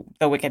found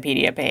the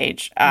Wikipedia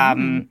page.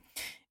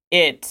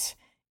 It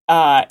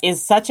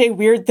is such a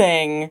weird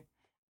thing.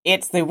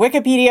 It's the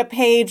Wikipedia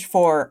page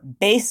for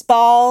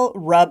baseball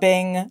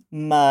rubbing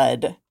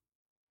mud.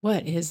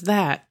 What is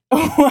that?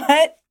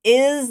 What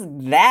is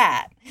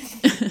that?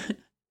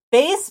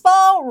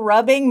 Baseball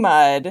rubbing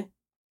mud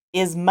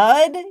is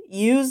mud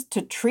used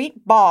to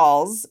treat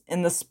balls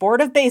in the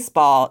sport of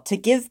baseball to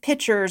give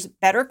pitchers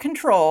better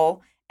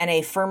control and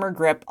a firmer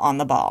grip on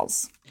the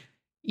balls.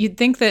 You'd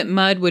think that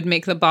mud would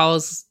make the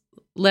balls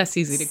less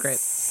easy to grip.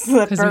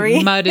 Slippery.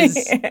 Because mud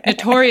is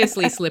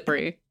notoriously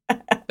slippery.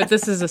 But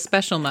this is a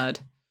special mud.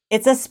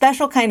 It's a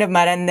special kind of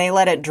mud, and they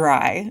let it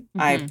dry.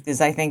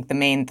 Is I think the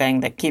main thing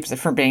that keeps it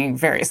from being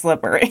very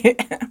slippery.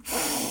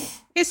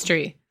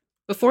 History.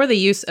 Before the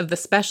use of the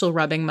special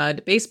rubbing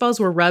mud, baseballs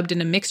were rubbed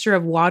in a mixture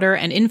of water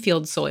and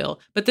infield soil,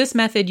 but this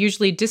method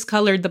usually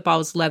discolored the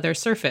ball's leather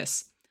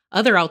surface.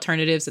 Other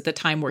alternatives at the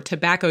time were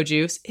tobacco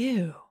juice,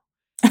 ew,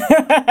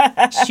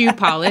 shoe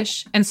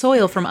polish, and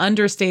soil from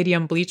under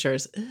stadium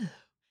bleachers, ew.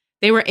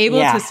 They were able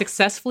to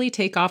successfully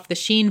take off the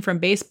sheen from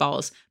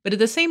baseballs, but at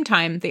the same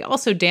time, they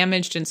also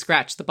damaged and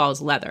scratched the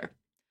ball's leather.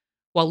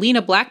 While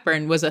Lena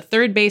Blackburn was a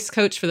third base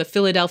coach for the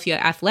Philadelphia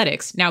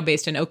Athletics, now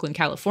based in Oakland,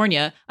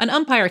 California, an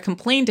umpire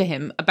complained to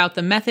him about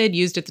the method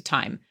used at the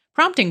time,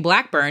 prompting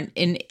Blackburn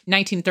in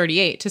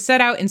 1938 to set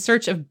out in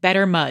search of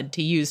better mud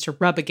to use to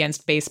rub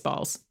against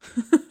baseballs.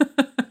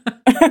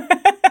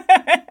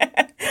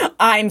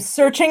 I'm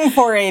searching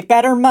for a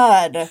better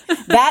mud.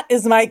 That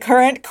is my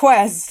current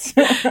quest.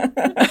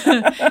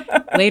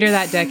 Later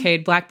that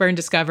decade, Blackburn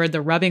discovered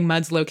the rubbing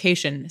mud's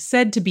location,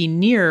 said to be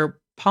near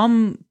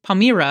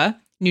Palmyra,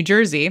 New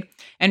Jersey,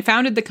 and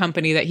founded the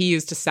company that he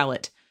used to sell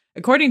it.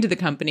 According to the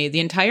company, the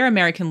entire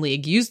American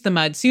League used the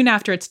mud soon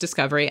after its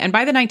discovery, and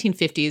by the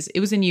 1950s, it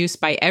was in use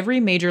by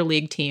every major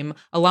league team,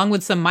 along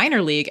with some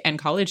minor league and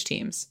college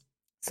teams.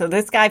 So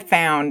this guy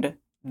found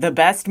the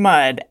best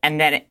mud, and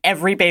then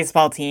every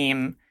baseball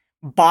team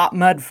bought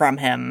mud from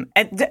him.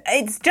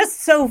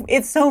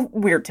 It's so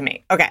weird to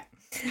me. Okay.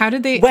 How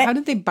did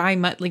they buy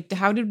mud? Like,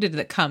 how did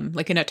it come?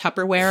 Like in a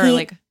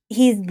Tupperware?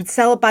 He would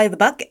sell it by the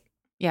bucket.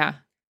 Yeah.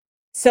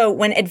 So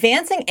when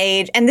advancing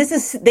age, and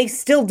they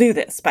still do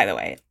this, by the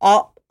way,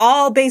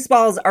 all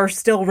baseballs are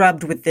still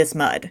rubbed with this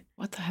mud.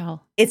 What the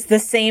hell? It's the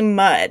same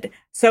mud.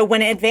 So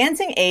when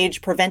advancing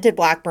age prevented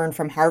Blackburn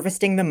from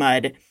harvesting the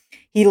mud,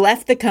 he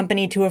left the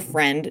company to a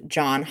friend,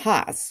 John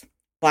Haas.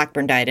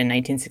 Blackburn died in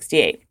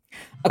 1968.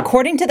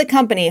 According to the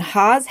company,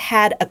 Haas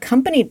had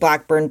accompanied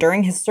Blackburn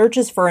during his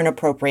searches for an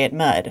appropriate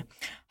mud.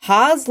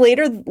 Haas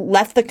later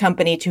left the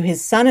company to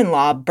his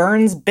son-in-law,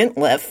 Burns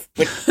Bintliff,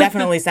 which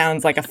definitely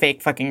sounds like a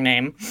fake fucking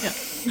name,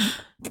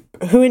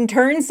 who in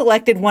turn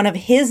selected one of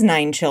his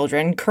 9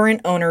 children,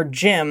 current owner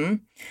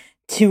Jim,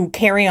 to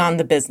carry on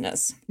the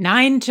business.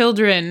 9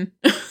 children.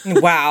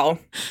 Wow.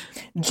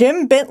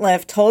 Jim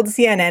Bintliff told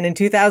CNN in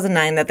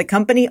 2009 that the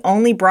company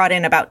only brought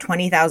in about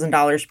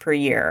 $20,000 per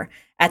year.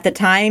 At the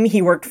time,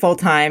 he worked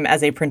full-time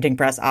as a printing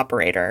press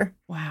operator.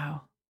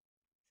 Wow.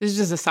 This is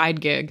just a side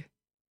gig.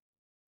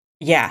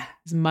 Yeah.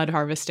 It's mud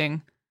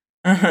harvesting.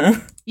 Uh-huh.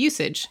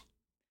 Usage.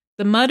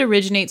 The mud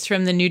originates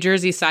from the New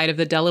Jersey side of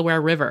the Delaware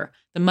River.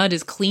 The mud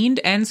is cleaned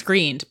and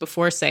screened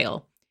before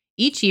sale.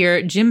 Each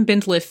year, Jim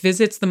Bintliff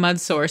visits the mud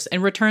source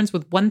and returns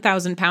with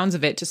 1,000 pounds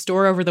of it to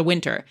store over the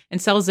winter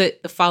and sells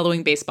it the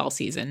following baseball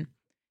season.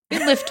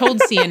 Bintliff told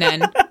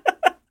CNN,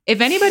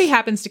 "If anybody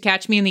happens to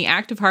catch me in the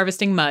act of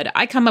harvesting mud,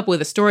 I come up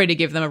with a story to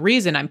give them a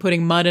reason I'm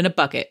putting mud in a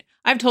bucket.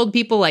 I've told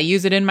people I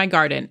use it in my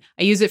garden.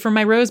 I use it for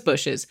my rose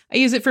bushes. I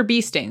use it for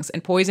bee stings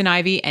and poison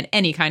ivy and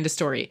any kind of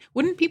story."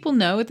 Wouldn't people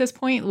know at this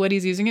point what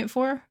he's using it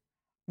for?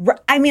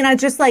 I mean, I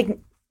just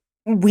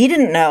we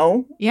didn't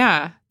know.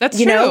 Yeah, that's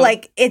true. You know,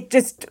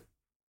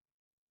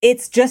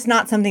 it's just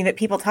not something that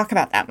people talk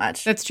about that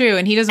much. That's true.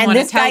 And he doesn't want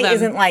to tell them.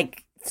 And this guy isn't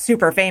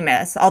super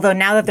famous. Although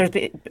now that there's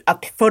a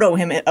photo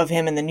of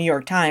him in the New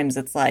York Times,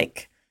 it's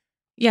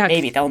yeah,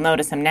 maybe they'll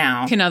notice him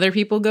now. Can other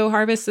people go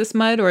harvest this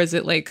mud? Or is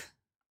it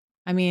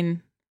I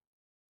mean,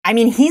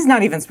 he's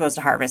not even supposed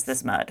to harvest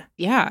this mud.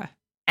 Yeah.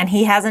 And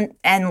he hasn't,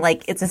 and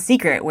it's a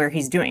secret where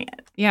he's doing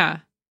it. Yeah.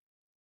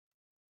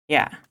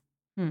 Yeah.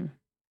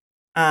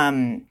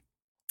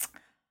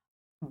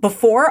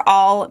 Before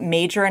all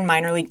major and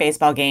minor league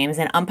baseball games,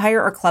 an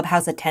umpire or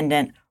clubhouse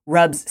attendant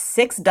rubs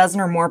 6 dozen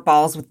or more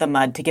balls with the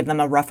mud to give them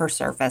a rougher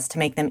surface to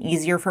make them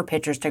easier for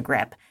pitchers to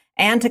grip,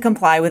 and to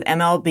comply with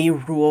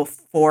MLB Rule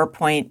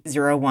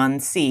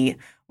 4.01c,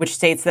 which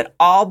states that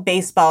all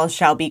baseballs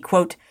shall be,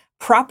 quote,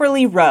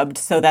 properly rubbed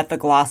so that the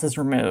gloss is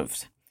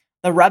removed.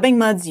 The rubbing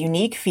mud's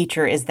unique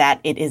feature is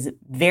that it is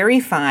very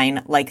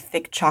fine, like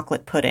thick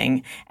chocolate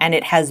pudding, and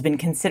it has been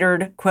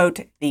considered, quote,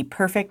 the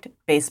perfect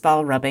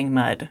baseball rubbing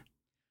mud.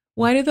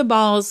 Why do the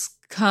balls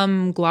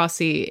come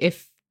glossy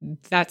if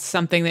that's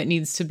something that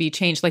needs to be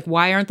changed?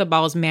 Why aren't the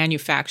balls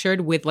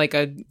manufactured with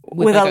a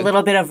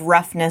little bit of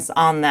roughness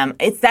on them?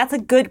 That's a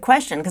good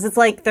question, because it's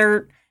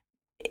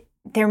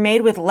they're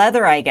made with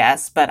leather, I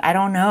guess, but I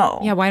don't know.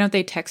 Yeah, why don't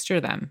they texture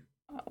them?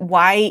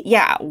 Why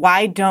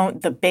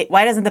doesn't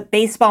the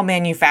baseball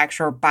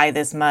manufacturer buy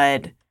this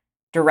mud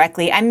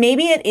directly? And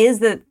maybe it is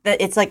that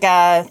it's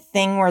a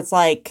thing where it's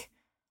a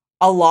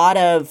lot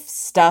of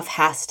stuff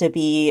has to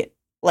be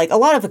a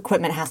lot of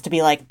equipment has to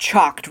be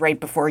chalked right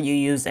before you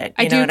use it.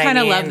 I do kind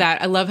of love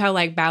that. I love how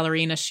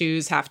ballerina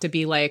shoes have to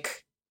be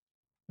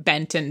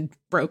bent and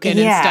broken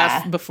and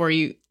stuff before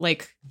you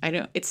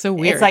it's so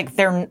weird. It's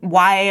they're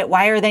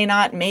why are they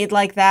not made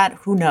like that?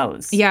 Who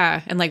knows?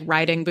 Yeah, and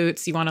riding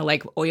boots, you want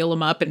to oil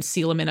them up and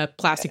seal them in a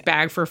plastic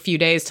bag for a few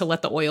days to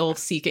let the oil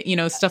seep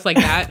it, stuff like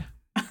that.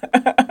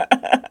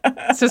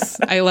 It's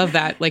just I love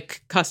that,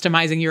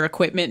 customizing your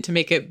equipment to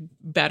make it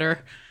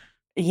better.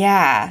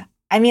 Yeah.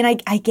 I mean,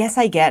 I guess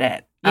I get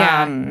it.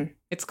 Yeah,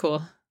 it's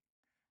cool.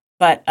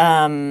 But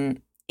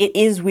it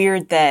is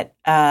weird that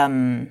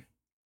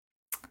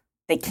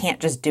they can't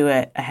just do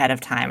it ahead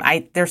of time.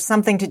 There's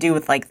something to do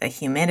with the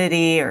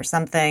humidity or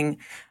something.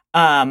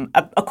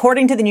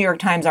 According to the New York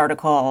Times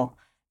article,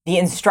 the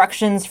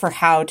instructions for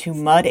how to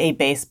mud a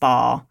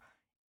baseball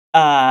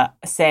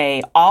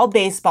say all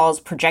baseballs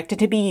projected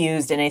to be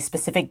used in a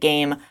specific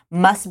game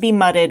must be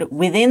mudded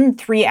within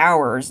 3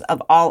 hours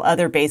of all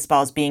other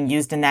baseballs being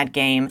used in that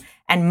game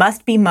and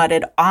must be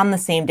mudded on the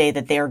same day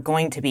that they are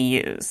going to be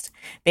used.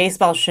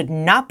 Baseballs should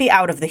not be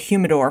out of the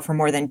humidor for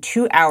more than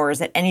 2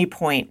 hours at any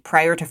point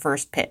prior to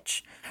first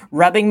pitch.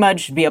 Rubbing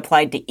mud should be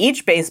applied to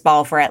each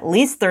baseball for at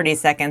least 30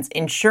 seconds,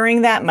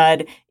 ensuring that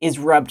mud is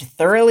rubbed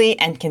thoroughly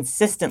and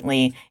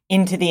consistently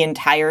into the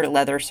entire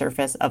leather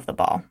surface of the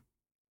ball.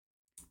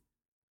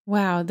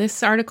 Wow,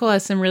 this article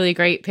has some really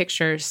great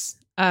pictures.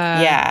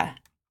 Yeah.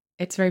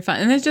 It's very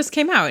fun. And it just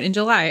came out in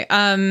July.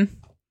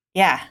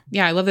 Yeah.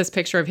 Yeah, I love this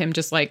picture of him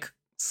just like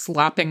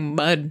slopping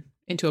mud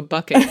into a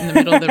bucket in the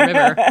middle of the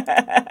river.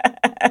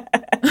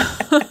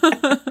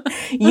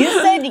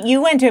 You said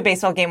you went to a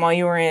baseball game while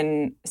you were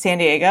in San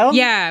Diego?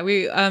 Yeah,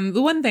 we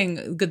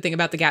the good thing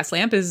about the gas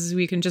lamp is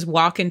we can just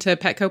walk into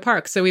Petco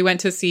Park. So we went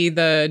to see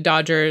the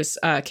Dodgers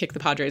kick the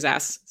Padres'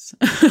 ass.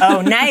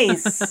 Oh,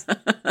 nice.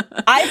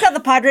 I thought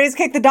the Padres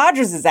kicked the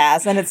Dodgers'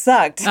 ass and it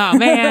sucked. Oh,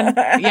 man.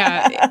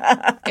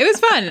 Yeah. It was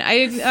fun.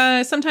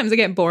 I sometimes I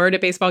get bored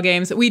at baseball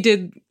games. We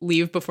did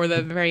leave before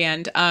the very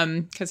end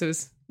because it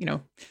was,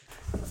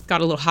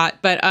 got a little hot.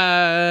 But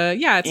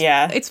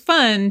it's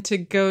fun to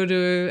go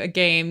to a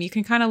game. You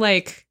can kind of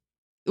like,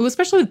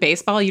 especially with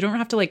baseball, you don't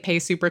have to like pay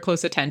super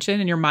close attention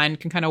and your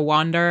mind can kind of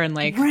wander and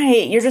like.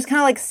 Right. You're just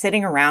kind of like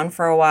sitting around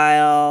for a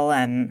while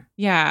and.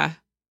 Yeah.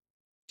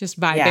 Just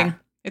vibing. Yeah.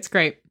 It's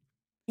great.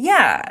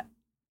 Yeah.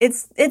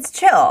 It's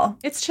chill.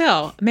 It's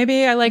chill.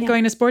 Maybe I like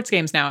going to sports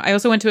games now. I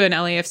also went to an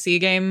LAFC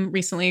game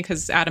recently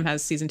because Adam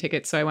has season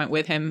tickets. So I went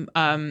with him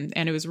and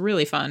it was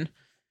really fun.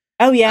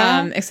 Oh,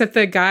 yeah. Except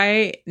the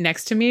guy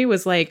next to me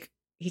was like,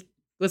 he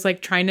was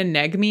like trying to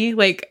neg me.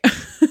 Like,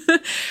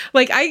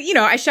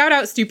 I shout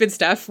out stupid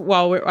stuff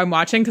while I'm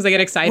watching because I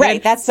get excited.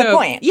 Right. That's the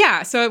point.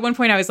 Yeah. So at one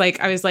point I was like,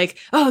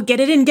 oh, get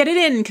it in.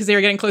 Because they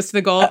were getting close to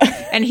the goal.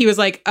 And he was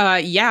like,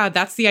 yeah,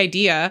 that's the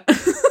idea.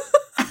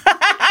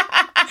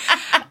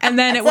 And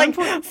then at one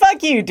point,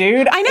 fuck you,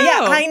 dude. I know.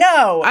 Yeah, I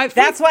know.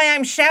 That's why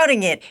I'm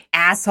shouting it,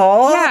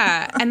 asshole.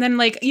 Yeah. And then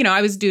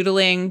I was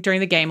doodling during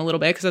the game a little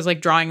bit because I was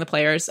like drawing the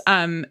players.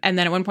 And then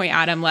at one point,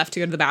 Adam left to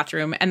go to the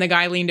bathroom and the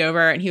guy leaned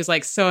over and he was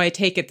like, so I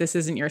take it this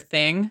isn't your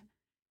thing.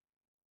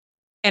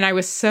 And I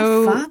was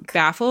so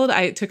baffled.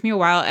 It took me a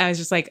while. And I was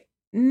just like,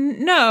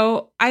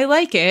 no, I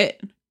like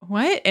it.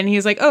 What? And he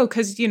was like, oh,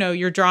 because,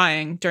 you're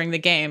drawing during the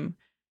game.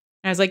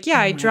 And I was like, yeah,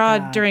 I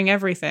draw during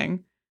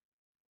everything.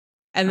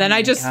 And then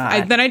I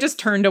just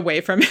turned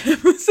away from him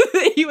so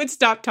that he would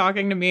stop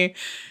talking to me.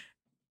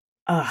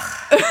 Ugh.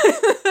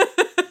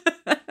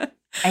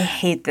 I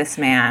hate this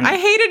man. I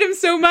hated him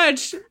so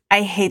much.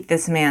 I hate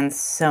this man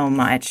so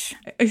much.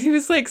 He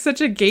was like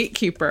such a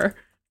gatekeeper.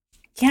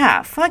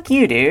 Yeah, fuck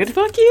you, dude.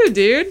 Fuck you,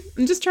 dude.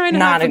 I'm just trying to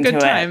have a good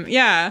time.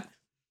 Yeah.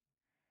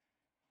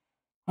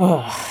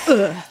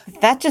 Ugh.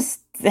 That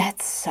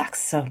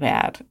sucks so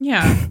bad.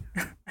 Yeah.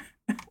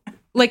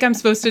 Like I'm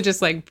supposed to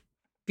just like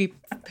be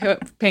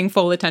paying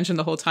full attention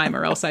the whole time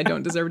or else I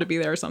don't deserve to be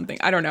there or something.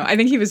 I don't know. I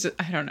think he was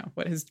I don't know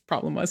what his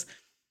problem was.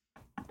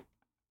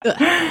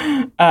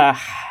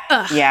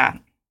 Yeah.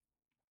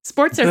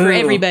 Sports are for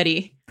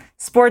everybody.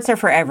 Sports are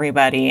for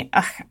everybody.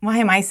 Ugh, why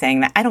am I saying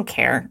that? I don't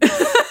care.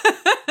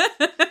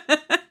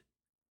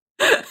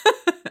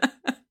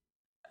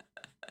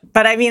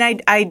 But I mean,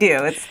 I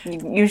do.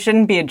 You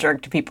shouldn't be a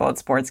jerk to people at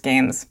sports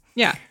games.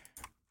 Yeah.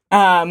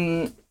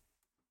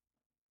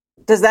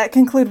 Does that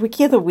conclude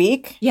Wiki of the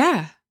Week?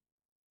 Yeah.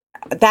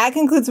 That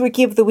concludes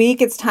Wiki of the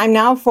Week. It's time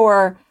now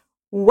for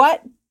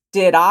What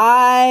Did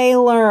I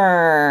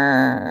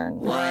Learn?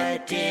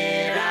 What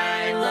did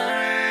I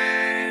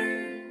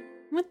learn?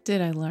 What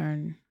did I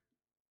learn?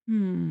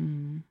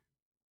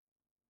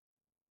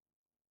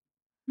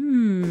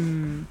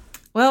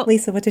 Well,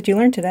 Lisa, what did you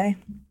learn today?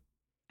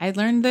 I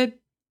learned that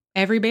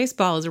every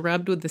baseball is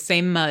rubbed with the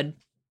same mud.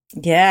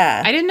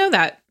 Yeah. I didn't know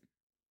that.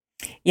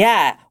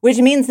 Yeah, which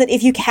means that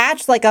if you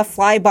catch like a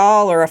fly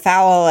ball or a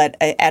foul at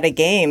a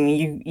game,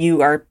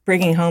 you are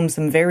bringing home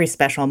some very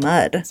special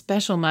mud.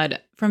 Special mud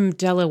from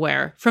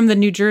Delaware, from the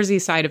New Jersey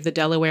side of the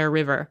Delaware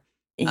River.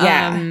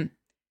 Yeah.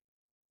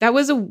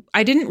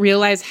 I didn't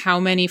realize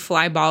how many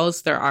fly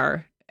balls there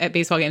are at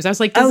baseball games. I was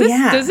like,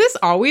 does this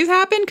always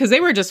happen? Because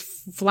they were just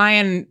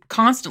flying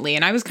constantly.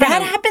 And I was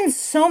That happened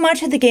so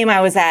much at the game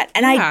I was at.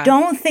 And I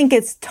don't think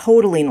it's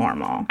totally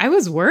normal. I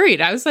was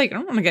worried. I was like, I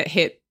don't want to get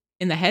hit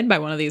in the head by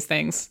one of these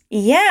things.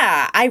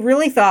 Yeah, I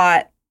really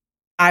thought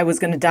I was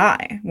going to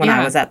die when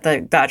I was at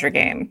the Dodger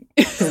game.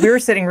 Because we were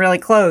sitting really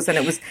close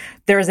and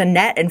there was a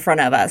net in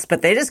front of us,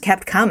 but they just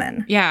kept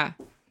coming. Yeah.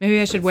 Maybe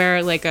I should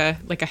wear like a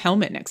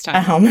helmet next time.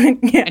 A helmet?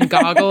 Yeah. And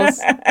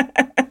goggles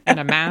and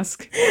a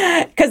mask.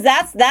 Because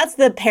that's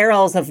the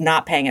perils of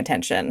not paying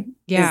attention.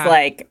 Yeah. Is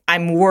like,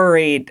 I'm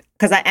worried,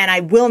 I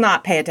will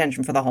not pay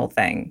attention for the whole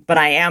thing, but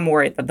I am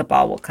worried that the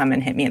ball will come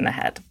and hit me in the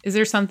head. Is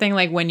there something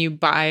like when you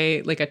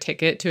buy like a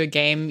ticket to a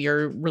game,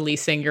 you're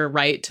releasing your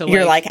right to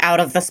You're like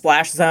out of the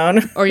splash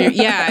zone? Or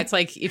it's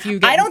like if you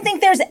I don't think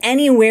there's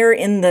anywhere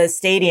in the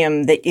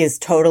stadium that is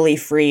totally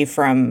free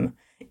from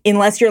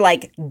unless you're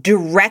like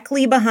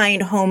directly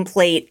behind home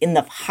plate in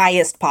the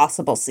highest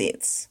possible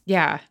seats.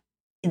 Yeah.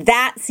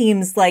 That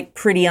seems like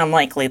pretty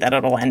unlikely that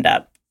it'll end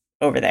up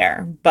over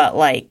there. But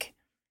like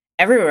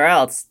everywhere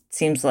else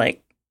seems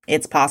like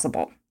it's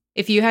possible.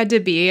 If you had to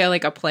be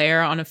like a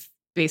player on a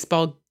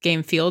baseball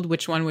game field,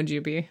 which one would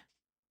you be?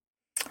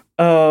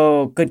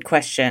 Oh, good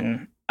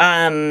question.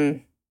 I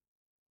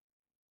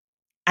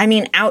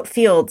mean,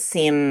 outfield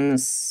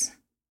seems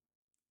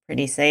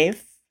pretty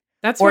safe.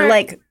 That's or where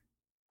like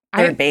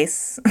third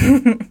base.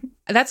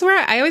 That's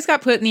where I always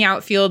got put in the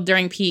outfield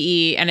during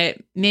PE, and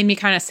it made me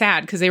kind of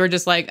sad because they were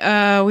just like,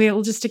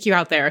 we'll just stick you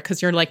out there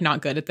because you're like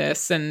not good at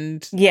this.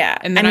 And yeah,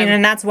 and then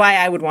and that's why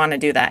I would want to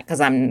do that because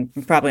I'm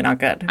probably not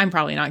good. I'm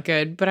probably not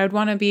good, but I'd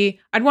want to be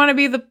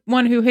the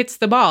one who hits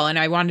the ball, and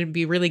I wanted to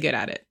be really good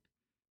at it.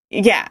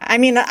 Yeah, I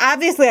mean,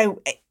 obviously,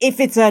 if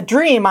it's a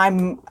dream,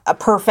 I'm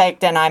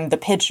perfect, and I'm the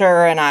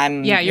pitcher, and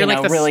I'm you're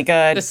like really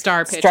good, the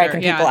star pitcher,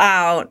 striking people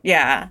out.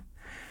 Yeah,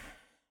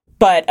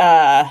 but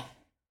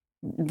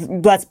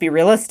let's be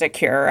realistic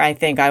here. I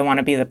think I want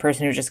to be the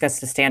person who just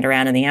gets to stand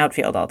around in the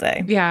outfield all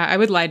day. Yeah, I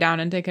would lie down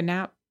and take a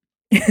nap.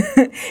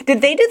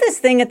 Did they do this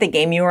thing at the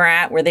game you were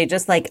at where they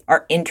just like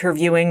are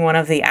interviewing one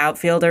of the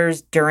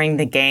outfielders during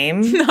the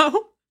game?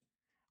 No.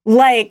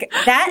 Like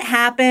that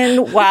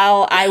happened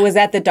while I was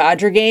at the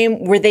Dodger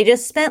game where they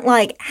just spent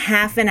like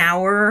half an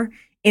hour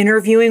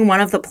interviewing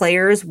one of the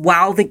players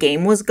while the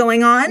game was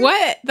going on.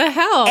 What the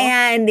hell?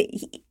 And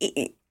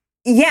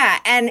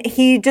and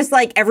he just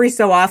like every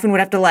so often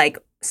would have to like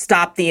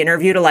stop the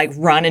interview to like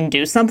run and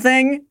do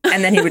something.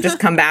 And then he would just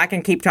come back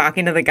and keep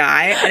talking to the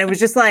guy. And it was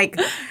just like,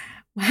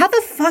 how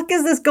the fuck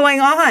is this going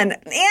on?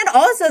 And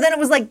also then it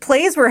was like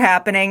plays were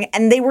happening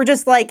and they were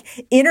just like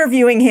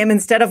interviewing him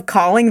instead of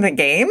calling the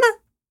game.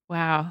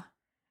 Wow.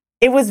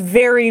 It was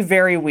very,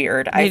 very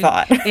weird, I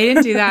thought. They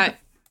didn't do that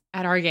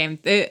at our game.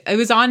 It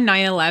was on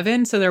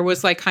 9/11, so there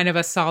was like kind of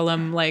a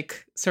solemn,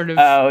 like sort of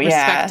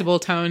respectable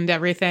tone to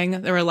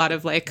everything. There were a lot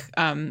of like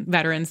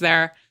veterans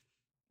there.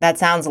 That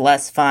sounds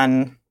less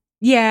fun.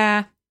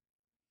 Yeah.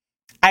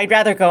 I'd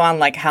rather go on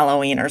like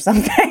Halloween or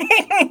something.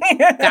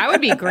 That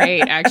would be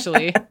great,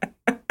 actually.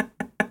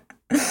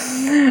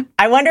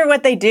 I wonder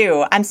what they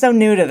do. I'm so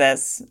new to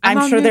this.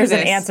 I'm sure there's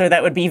an answer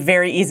that would be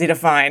very easy to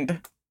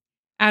find.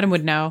 Adam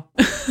would know.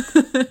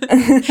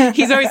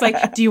 He's always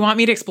like, do you want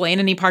me to explain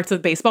any parts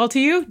of baseball to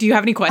you? Do you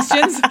have any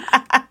questions?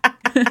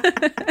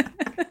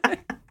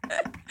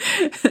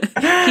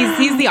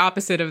 He's the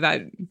opposite of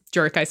that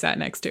jerk I sat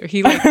next to.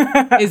 He like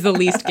is the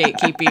least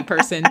gatekeepy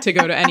person to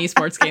go to any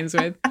sports games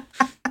with.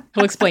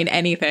 He'll explain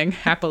anything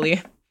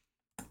happily.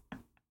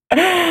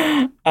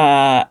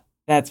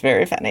 That's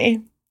very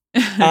funny.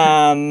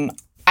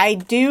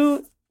 I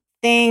do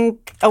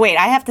think... Oh, wait,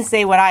 I have to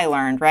say what I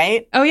learned,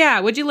 right? Oh, yeah.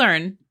 What'd you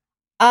learn?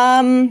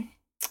 I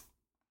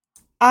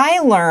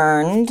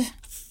learned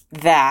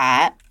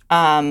that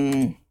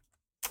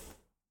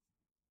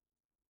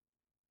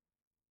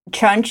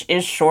Chunch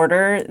is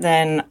shorter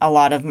than a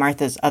lot of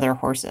Martha's other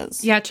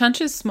horses. Yeah,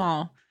 Chunch is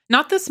small.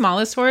 Not the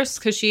smallest horse,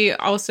 because she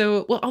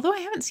also... Well, although I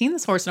haven't seen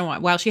this horse in a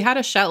while. She had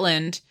a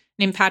Shetland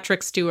named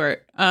Patrick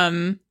Stewart,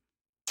 and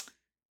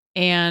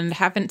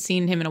haven't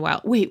seen him in a while.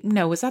 Wait,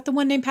 no, was that the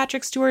one named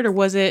Patrick Stewart, or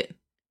was it...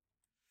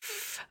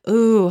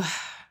 Ooh...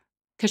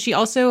 Because she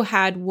also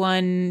had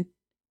one,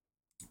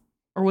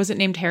 or was it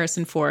named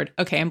Harrison Ford?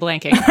 Okay, I'm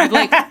blanking.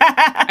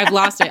 I've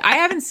lost it. I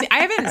haven't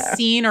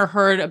seen or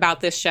heard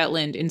about this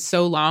Shetland in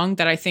so long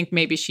that I think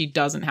maybe she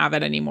doesn't have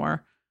it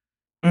anymore.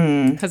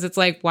 Because it's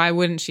like, why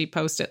wouldn't she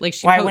post it? Like,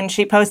 why wouldn't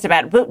she post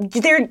about it? But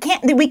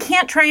we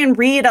can't try and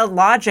read a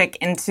logic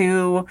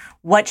into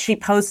what she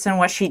posts and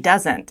what she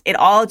doesn't. It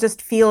all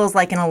just feels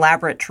like an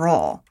elaborate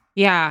troll.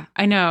 Yeah,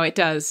 I know it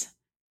does.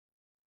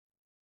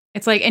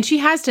 It's like, and she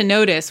has to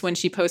notice when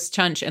she posts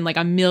Chunch and like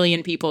a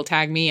million people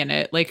tag me in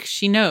it. Like,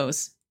 she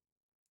knows.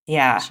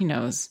 Yeah. She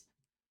knows.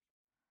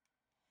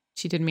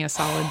 She did me a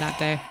solid that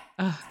day.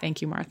 Oh, thank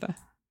you, Martha.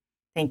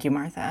 Thank you,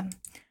 Martha.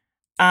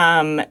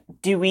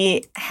 Do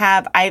we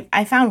have,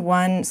 I found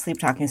one sleep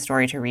talking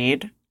story to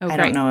read. Oh, I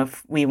great. don't know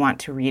if we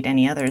want to read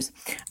any others.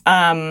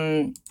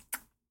 There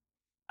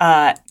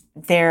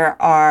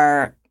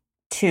are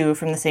two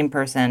from the same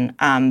person.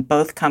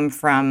 Both come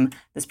from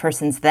this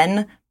person's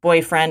then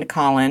boyfriend,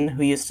 Colin,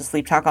 who used to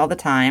sleep talk all the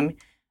time.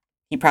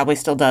 He probably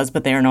still does,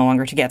 but they are no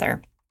longer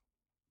together.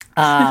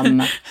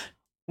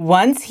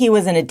 Once he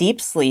was in a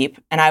deep sleep,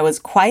 and I was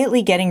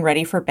quietly getting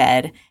ready for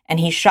bed, and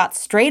he shot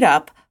straight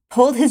up,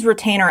 pulled his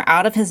retainer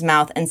out of his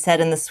mouth, and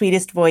said in the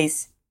sweetest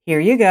voice,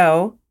 "Here you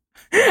go."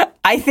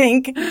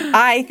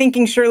 I,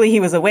 thinking surely he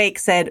was awake,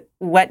 said,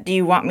 "What do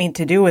you want me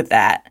to do with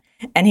that?"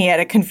 And he had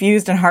a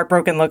confused and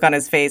heartbroken look on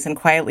his face and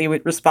quietly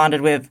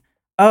responded with,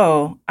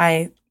 "Oh,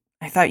 I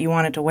thought you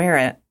wanted to wear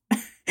it."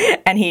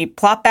 And he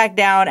plopped back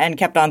down and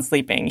kept on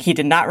sleeping. He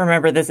did not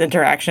remember this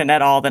interaction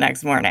at all the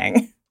next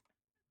morning.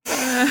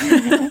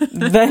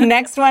 The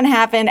next one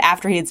happened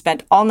after he had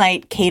spent all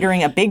night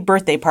catering a big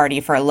birthday party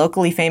for a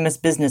locally famous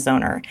business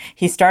owner.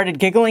 He started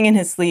giggling in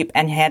his sleep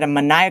and had a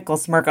maniacal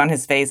smirk on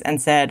his face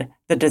and said,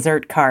 "The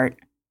dessert cart.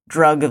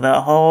 drug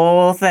the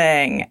whole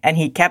thing, and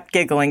he kept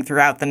giggling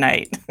throughout the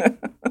night.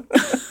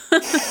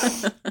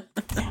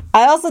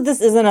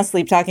 This isn't a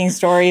sleep talking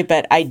story,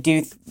 but I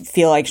do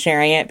feel like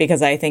sharing it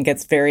because I think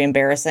it's very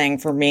embarrassing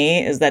for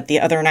me, is that the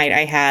other night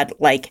I had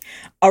like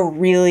a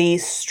really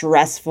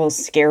stressful,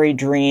 scary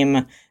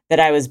dream that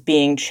I was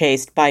being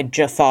chased by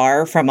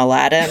Jafar from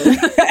Aladdin.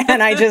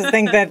 And I just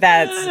think that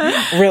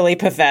that's really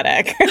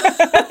pathetic.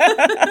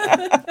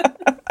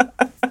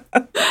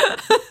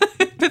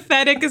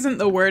 Pathetic isn't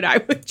the word I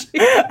would choose.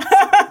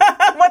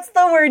 What's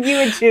the word you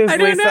would choose, I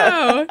don't Lisa?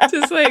 know.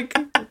 Just like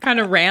kind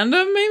of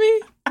random, maybe?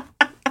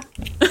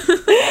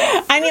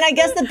 I mean, I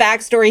guess the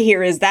backstory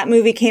here is that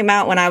movie came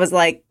out when I was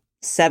like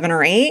 7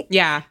 or 8.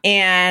 Yeah.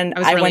 And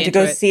was I really went to into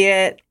go it. see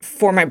it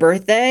for my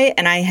birthday,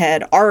 and I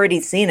had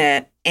already seen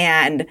it.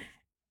 And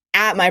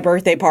at my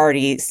birthday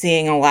party,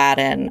 seeing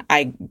Aladdin,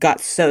 I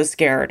got so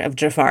scared of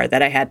Jafar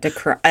that I had to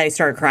cry. I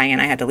started crying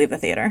and I had to leave the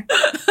theater.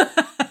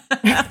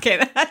 Okay,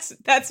 that's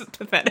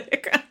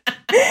pathetic.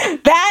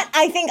 That,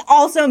 I think,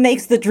 also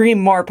makes the dream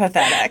more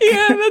pathetic.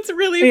 Yeah, that's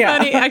really Yeah.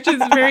 funny. Actually,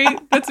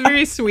 that's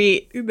very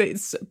sweet.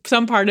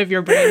 Some part of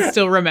your brain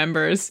still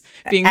remembers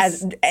being so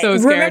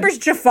scared. Remembers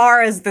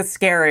Jafar as the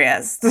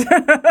scariest.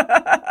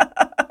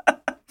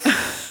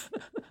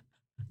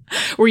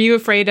 Were you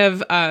afraid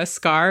of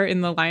Scar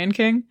in The Lion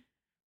King?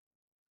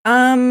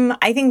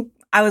 I think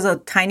I was a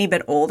tiny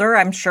bit older.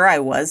 I'm sure I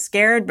was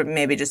scared, but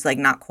maybe just like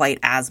not quite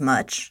as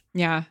much.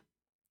 Yeah.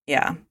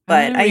 Yeah,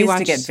 but I used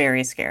to rewatch- get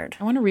very scared.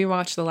 I want to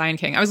rewatch The Lion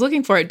King. I was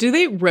looking for it. Do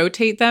they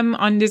rotate them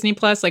on Disney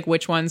Plus? Like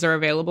which ones are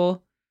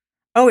available?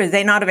 Oh, is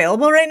they not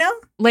available right now?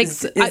 Like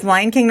Is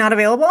Lion King not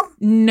available?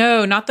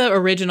 No, not the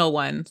original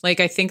one.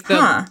 Like I think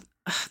Huh.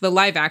 the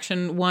live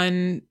action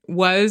one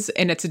was,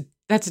 and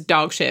that's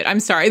dog shit. I'm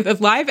sorry. The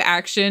live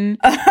action,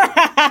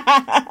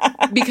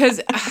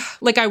 because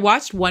like I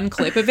watched one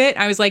clip of it.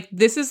 I was like,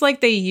 this is like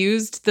they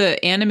used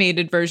the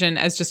animated version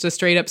as just a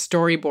straight up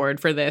storyboard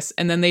for this.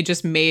 And then they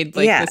just made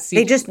like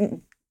they just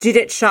did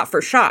it shot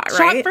for shot,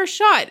 right? shot for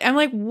shot. I'm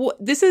like,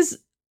 this is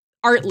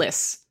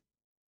artless.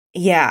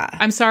 Yeah.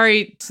 I'm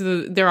sorry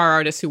there are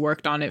artists who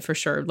worked on it for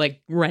sure,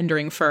 like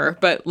rendering fur,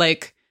 but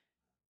like,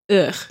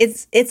 ugh.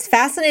 It's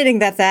fascinating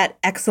that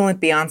excellent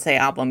Beyonce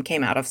album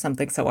came out of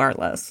something so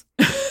artless.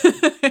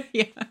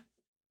 Yeah.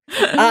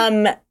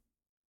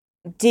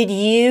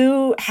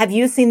 Have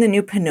you seen the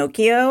new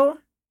Pinocchio?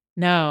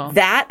 No.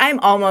 That I'm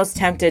almost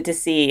tempted to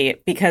see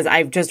because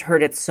I've just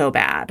heard it's so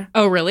bad.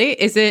 Oh, really?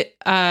 Is it,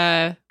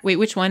 wait,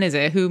 which one is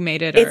it? Who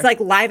made it? It's like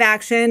live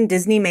action.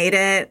 Disney made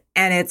it.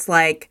 And it's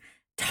like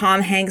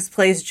Tom Hanks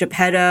plays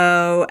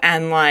Geppetto.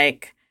 And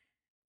like,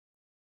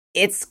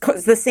 it's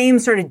the same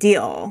sort of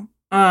deal.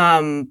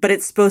 But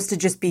it's supposed to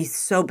just be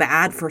so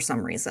bad for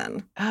some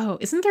reason. Oh,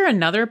 isn't there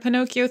another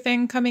Pinocchio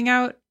thing coming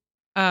out?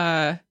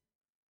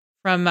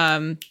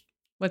 From,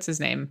 what's his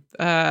name?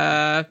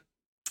 Guillermo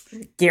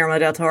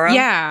del Toro?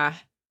 Yeah.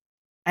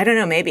 I don't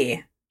know,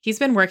 maybe. He's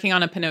been working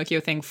on a Pinocchio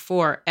thing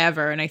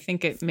forever, and I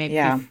think it may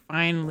Yeah. be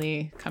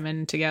finally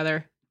coming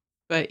together.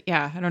 But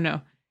yeah, I don't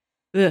know.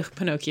 Ugh,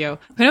 Pinocchio.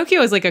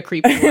 Pinocchio is like a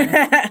creepy one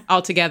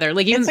altogether.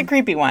 Like even It's a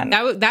creepy one.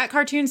 that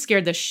cartoon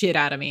scared the shit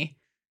out of me.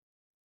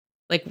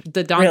 Like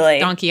the Really?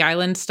 Donkey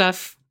Island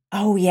stuff.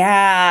 Oh,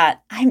 yeah.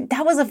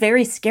 That was a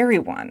very scary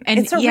one. And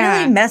it's a yeah.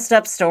 really messed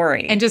up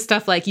story. And just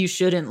stuff like you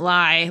shouldn't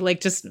lie. Like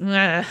just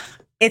ugh.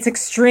 It's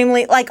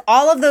extremely, like,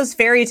 all of those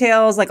fairy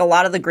tales, like a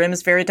lot of the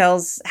Grimm's fairy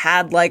tales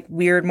had like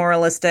weird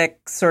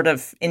moralistic sort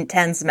of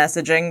intense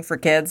messaging for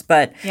kids,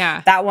 but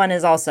Yeah. that one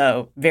is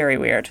also very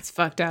weird. It's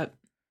fucked up.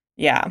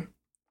 Yeah.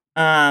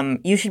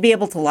 You should be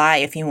able to lie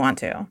if you want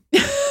to.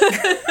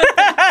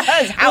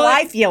 That's how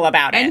I feel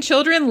about And it.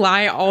 children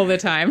lie all the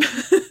time.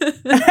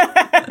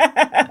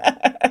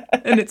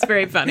 And it's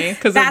very funny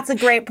because That's a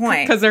great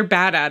point. because they're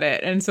bad at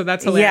it, and so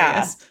that's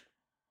hilarious.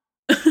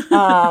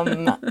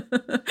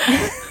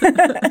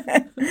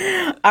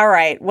 All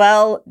right.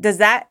 Well, does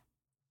that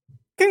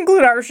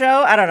conclude our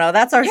show? I don't know.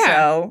 That's our Yeah.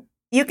 show.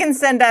 You can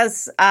send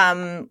us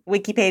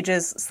wiki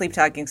pages, sleep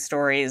talking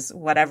stories,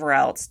 whatever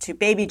else to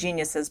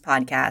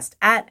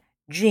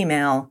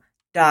babygeniusespodcast@gmail.com.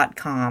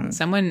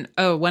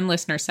 One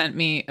listener sent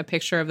me a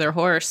picture of their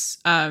horse.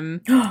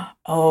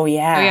 Oh,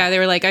 yeah. They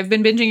were like, I've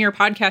been binging your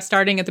podcast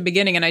starting at the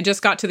beginning, and I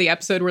just got to the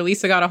episode where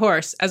Lisa got a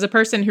horse. As a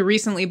person who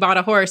recently bought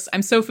a horse,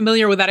 I'm so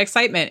familiar with that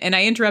excitement, and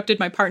I interrupted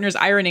my partner's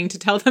ironing to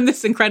tell them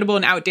this incredible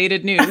and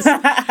outdated news.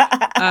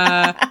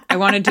 I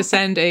wanted to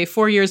send a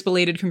 4 years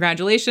belated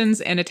congratulations,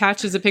 and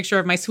attached is a picture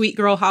of my sweet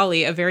girl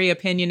Holly, a very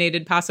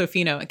opinionated Paso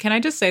Fino. Can I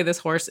just say this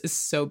horse is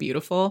so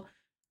beautiful?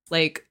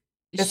 Like,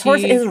 This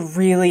horse is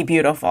really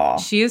beautiful.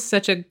 She is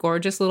such a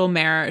gorgeous little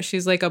mare.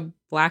 She's like a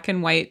black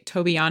and white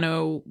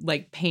Tobiano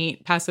like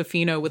paint Paso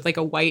Fino with like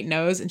a white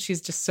nose, and she's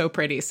just so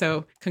pretty.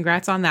 So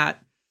congrats on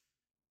that.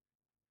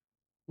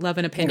 Love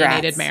an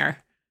opinionated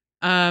mare.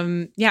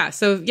 So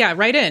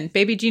write in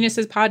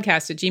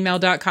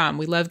babygeniusespodcast@gmail.com.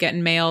 We love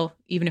getting mail,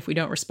 even if we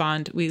don't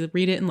respond. We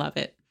read it and love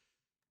it.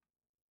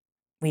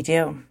 We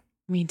do.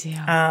 We do.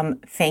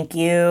 Thank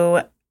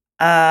you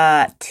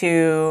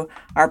to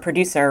our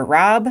producer,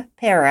 Rob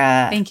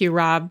Pera. Thank you,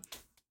 Rob.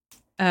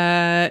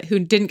 Who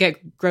didn't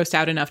get grossed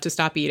out enough to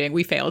stop eating.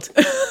 We failed.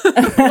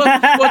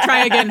 we'll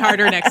try again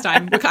harder next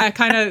time.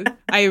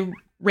 I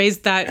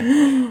raised that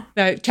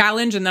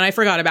challenge and then I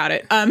forgot about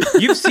it.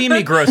 You've seen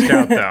me grossed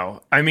out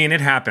though. I mean,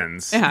 it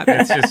happens. It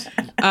happens. It's just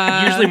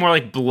usually more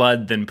like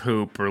blood than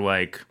poop or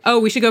like. Oh,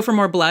 we should go for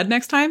more blood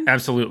next time?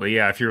 Absolutely,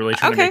 yeah. If you're really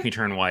trying to make me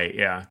turn white,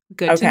 yeah.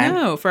 Good to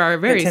know for our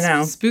very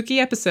spooky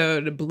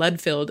episode,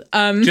 blood filled.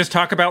 Just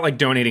talk about like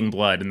donating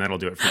blood and that'll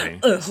do it for me.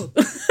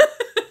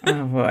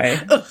 Oh boy.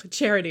 Ugh,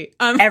 charity.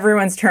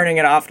 Everyone's turning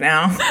it off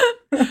now.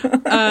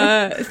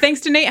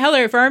 Thanks to Nate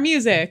Heller for our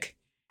music.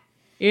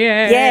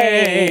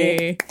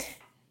 Yay.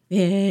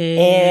 Yay.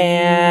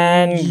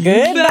 And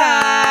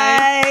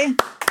goodbye.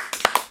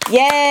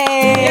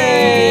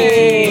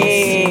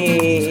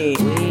 Yay.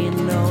 We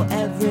know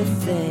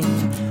everything,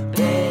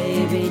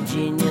 baby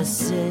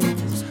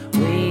geniuses.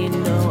 We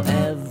know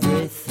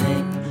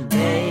everything,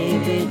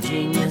 baby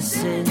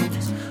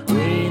geniuses.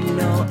 We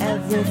know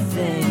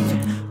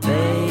everything,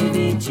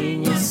 baby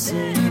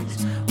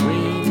geniuses.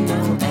 We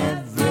know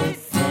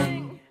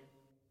everything.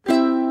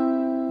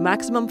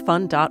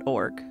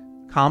 MaximumFun.org.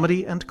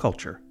 Comedy and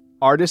culture.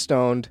 Artist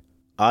owned.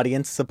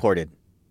 Audience supported.